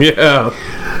 Yeah.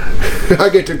 I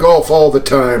get to golf all the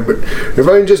time, but if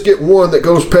I can just get one that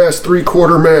goes past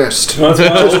 3/4 mast,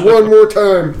 just one more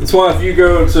time. That's why if you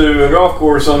go to a golf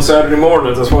course on Saturday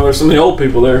mornings, that's why there's so many old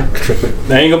people there.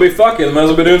 They ain't gonna be fucking. They might as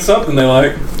well be doing something they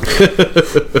like.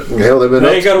 Hell,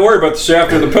 they ain't got to worry about the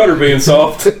shaft or the putter being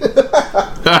soft.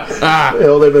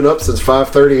 Hell, they've been up since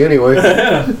 5:30 anyway.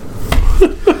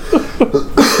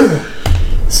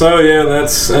 So yeah,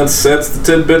 that's the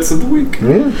tidbits of the week.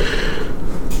 Yeah.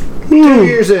 2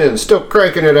 years in, still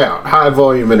cranking it out. High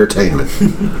volume entertainment.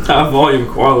 High volume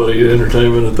quality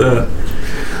entertainment at that.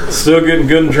 Still getting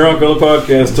good and drunk on the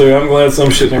podcast too. I'm glad some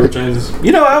shit never changes.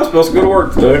 You know, I was supposed to go to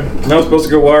work today. I was supposed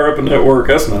to go wire up a network.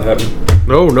 That's not happening.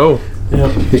 No.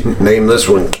 Yep. Name this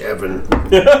one Kevin.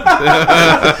 This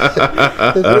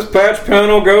patch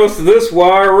panel goes to this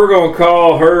wire. We're going to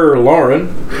call her Lauren.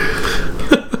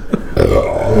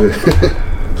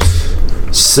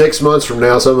 6 months from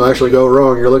now, something actually go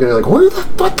wrong. You're looking at it like,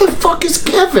 what the fuck is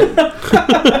Kevin? What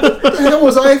the hell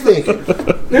was I thinking?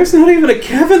 There's not even a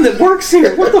Kevin that works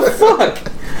here. What the fuck?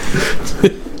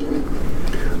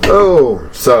 Oh,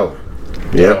 so,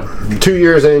 yep. 2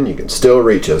 years in, you can still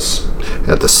reach us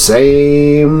at the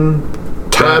same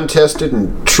time-tested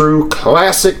and true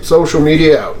classic social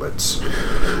media outlets.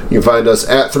 You can find us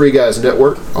at 3 Guys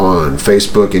Network on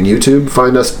Facebook and YouTube.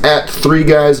 Find us at 3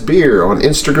 Guys Beer on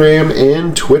Instagram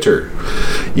and Twitter.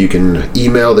 You can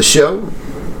email the show.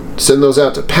 Send those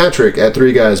out to Patrick at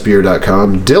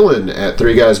 3guysbeer.com, Dylan at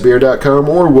 3guysbeer.com,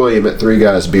 or William at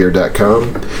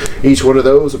 3guysbeer.com. Each one of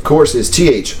those, of course, is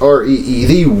THREE,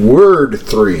 the word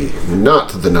 3,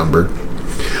 not the number.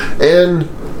 And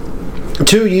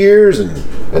 2 years and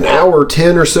an hour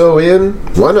 10 or so in,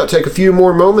 why not take a few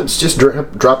more moments? Just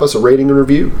drop us a rating and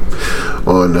review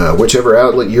on whichever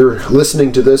outlet you're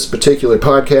listening to this particular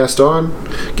podcast on.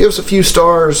 Give us a few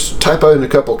stars, type in a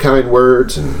couple kind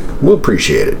words, and we'll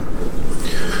appreciate it.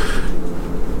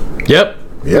 Yep.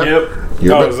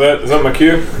 Is that my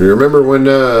cue? You remember when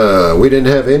we didn't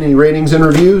have any ratings and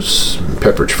reviews?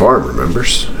 Pepperidge Farm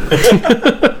remembers.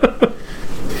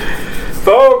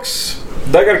 Folks,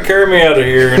 they got to carry me out of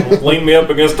here and lean me up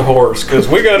against a horse, because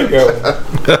we got to go.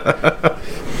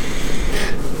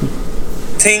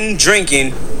 Ting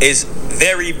drinking is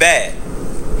very bad.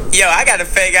 Yo, I got a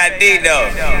fake ID though.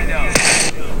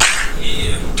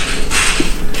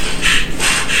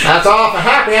 That's all for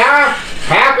happy hour.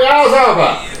 Happy hour's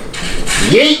over.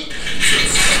 Yeet.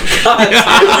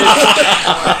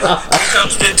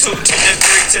 Comes the 2 to the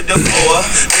 3 to the 4.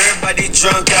 Everybody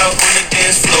drunk out on the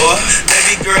dance floor.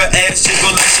 Baby girl ass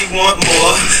jiggle like she want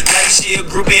more. Like she a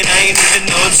groupie and I ain't even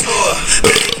no tour.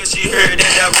 Maybe cause she heard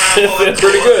that I rhyme more. That's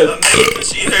pretty good. Maybe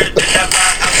cause she heard that I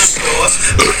buy out the stores.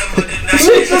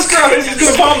 Jesus Christ.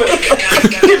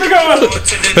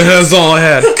 That's all I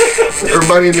had.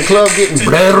 Everybody in the club getting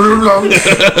Everybody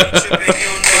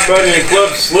in the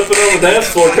club slipping on the dance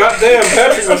floor. Goddamn,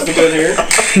 Patrick must have been here.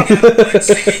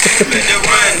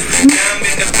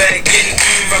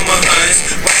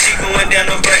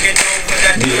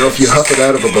 You know, if you huff it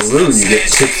out of a balloon, you get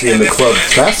tipsy in the club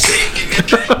faster.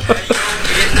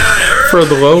 For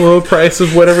the low price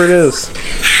of whatever it is.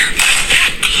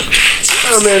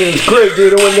 Oh man, it was great,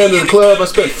 dude. I went down to the club. I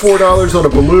spent $4 on a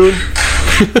balloon.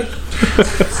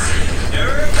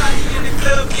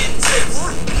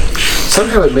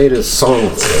 Somehow it made his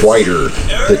song whiter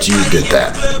that you did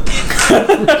that.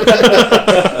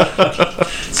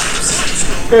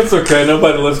 It's okay.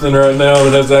 Nobody listening right now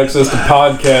that has access to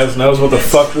podcasts knows what the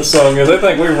fuck this song is. They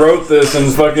think we wrote this in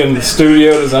fucking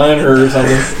studio designer or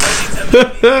something.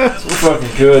 We're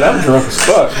fucking good. I'm drunk as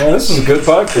fuck, man. This is a good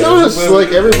podcast. No, it's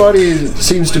like everybody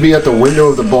seems to be at the window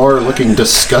of the bar looking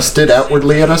disgusted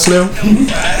outwardly at us now.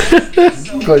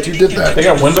 I'm glad you did that. They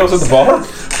got windows at the bar?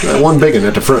 That one big one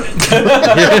at the front.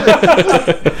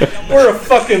 We're a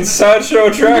fucking sideshow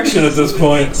attraction at this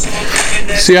point.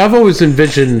 See, I've always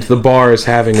envisioned the bar as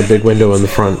having a big window in the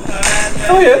front.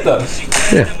 Oh yeah, it does.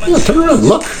 Yeah. Yeah, turn around,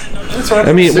 look. That's right.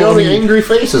 I mean, See all the angry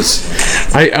faces.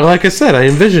 I like I said, I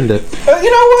envisioned it.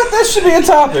 You know what? That should be a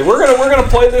topic. We're gonna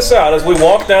play this out as we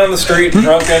walk down the street,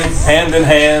 drunken, hand in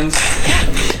hand.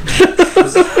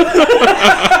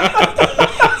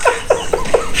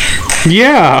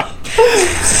 Yeah.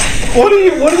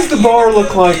 What does the bar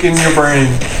look like in your brain?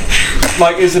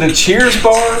 Like, is it a Cheers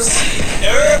bar?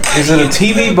 Is it a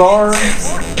TV bar?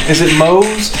 Is it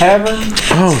Moe's Tavern?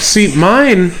 Oh, see,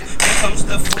 mine,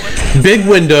 big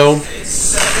window,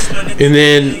 and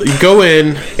then you go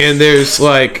in, and there's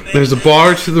a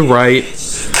bar to the right,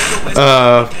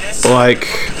 like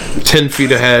 10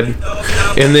 feet ahead,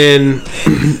 and then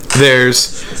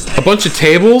there's a bunch of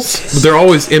tables, but they're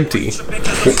always empty.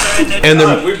 And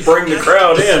God, we bring the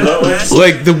crowd in, don't we?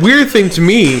 like, the weird thing to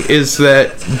me is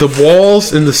that the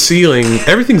walls and the ceiling,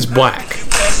 everything's black.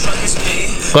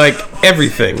 Like,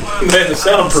 everything. Man, the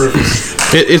soundproof.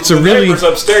 It's a The really, neighbors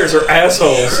upstairs are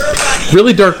assholes.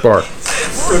 really dark bar.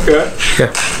 Okay.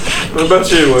 Yeah. What about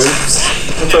you, Wade?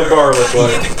 What's our bar look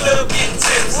like?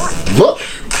 Look.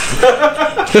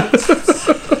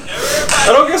 I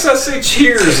don't guess I see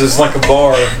Cheers as like a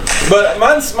bar, but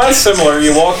mine's similar.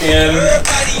 You walk in.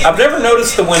 I've never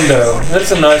noticed the window.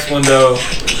 That's a nice window.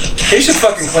 He should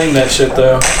fucking clean that shit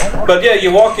though. But yeah,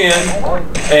 you walk in,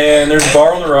 and there's a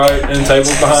bar on the right and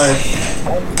tables behind,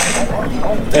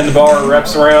 and the bar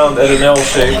wraps around at an L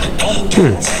shape.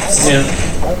 Yeah.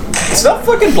 It's not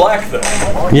fucking black though.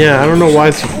 Yeah, I don't know why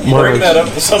it's... Bring that up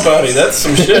to somebody. That's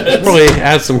some shit. Really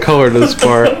adds some color to this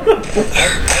bar.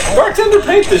 Bartender,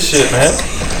 paint this shit, man.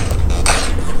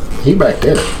 He backed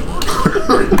in.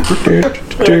 I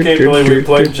can't believe we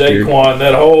played Jaquan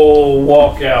that whole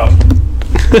walkout.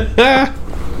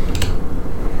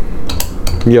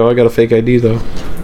 Yo, I got a fake ID though.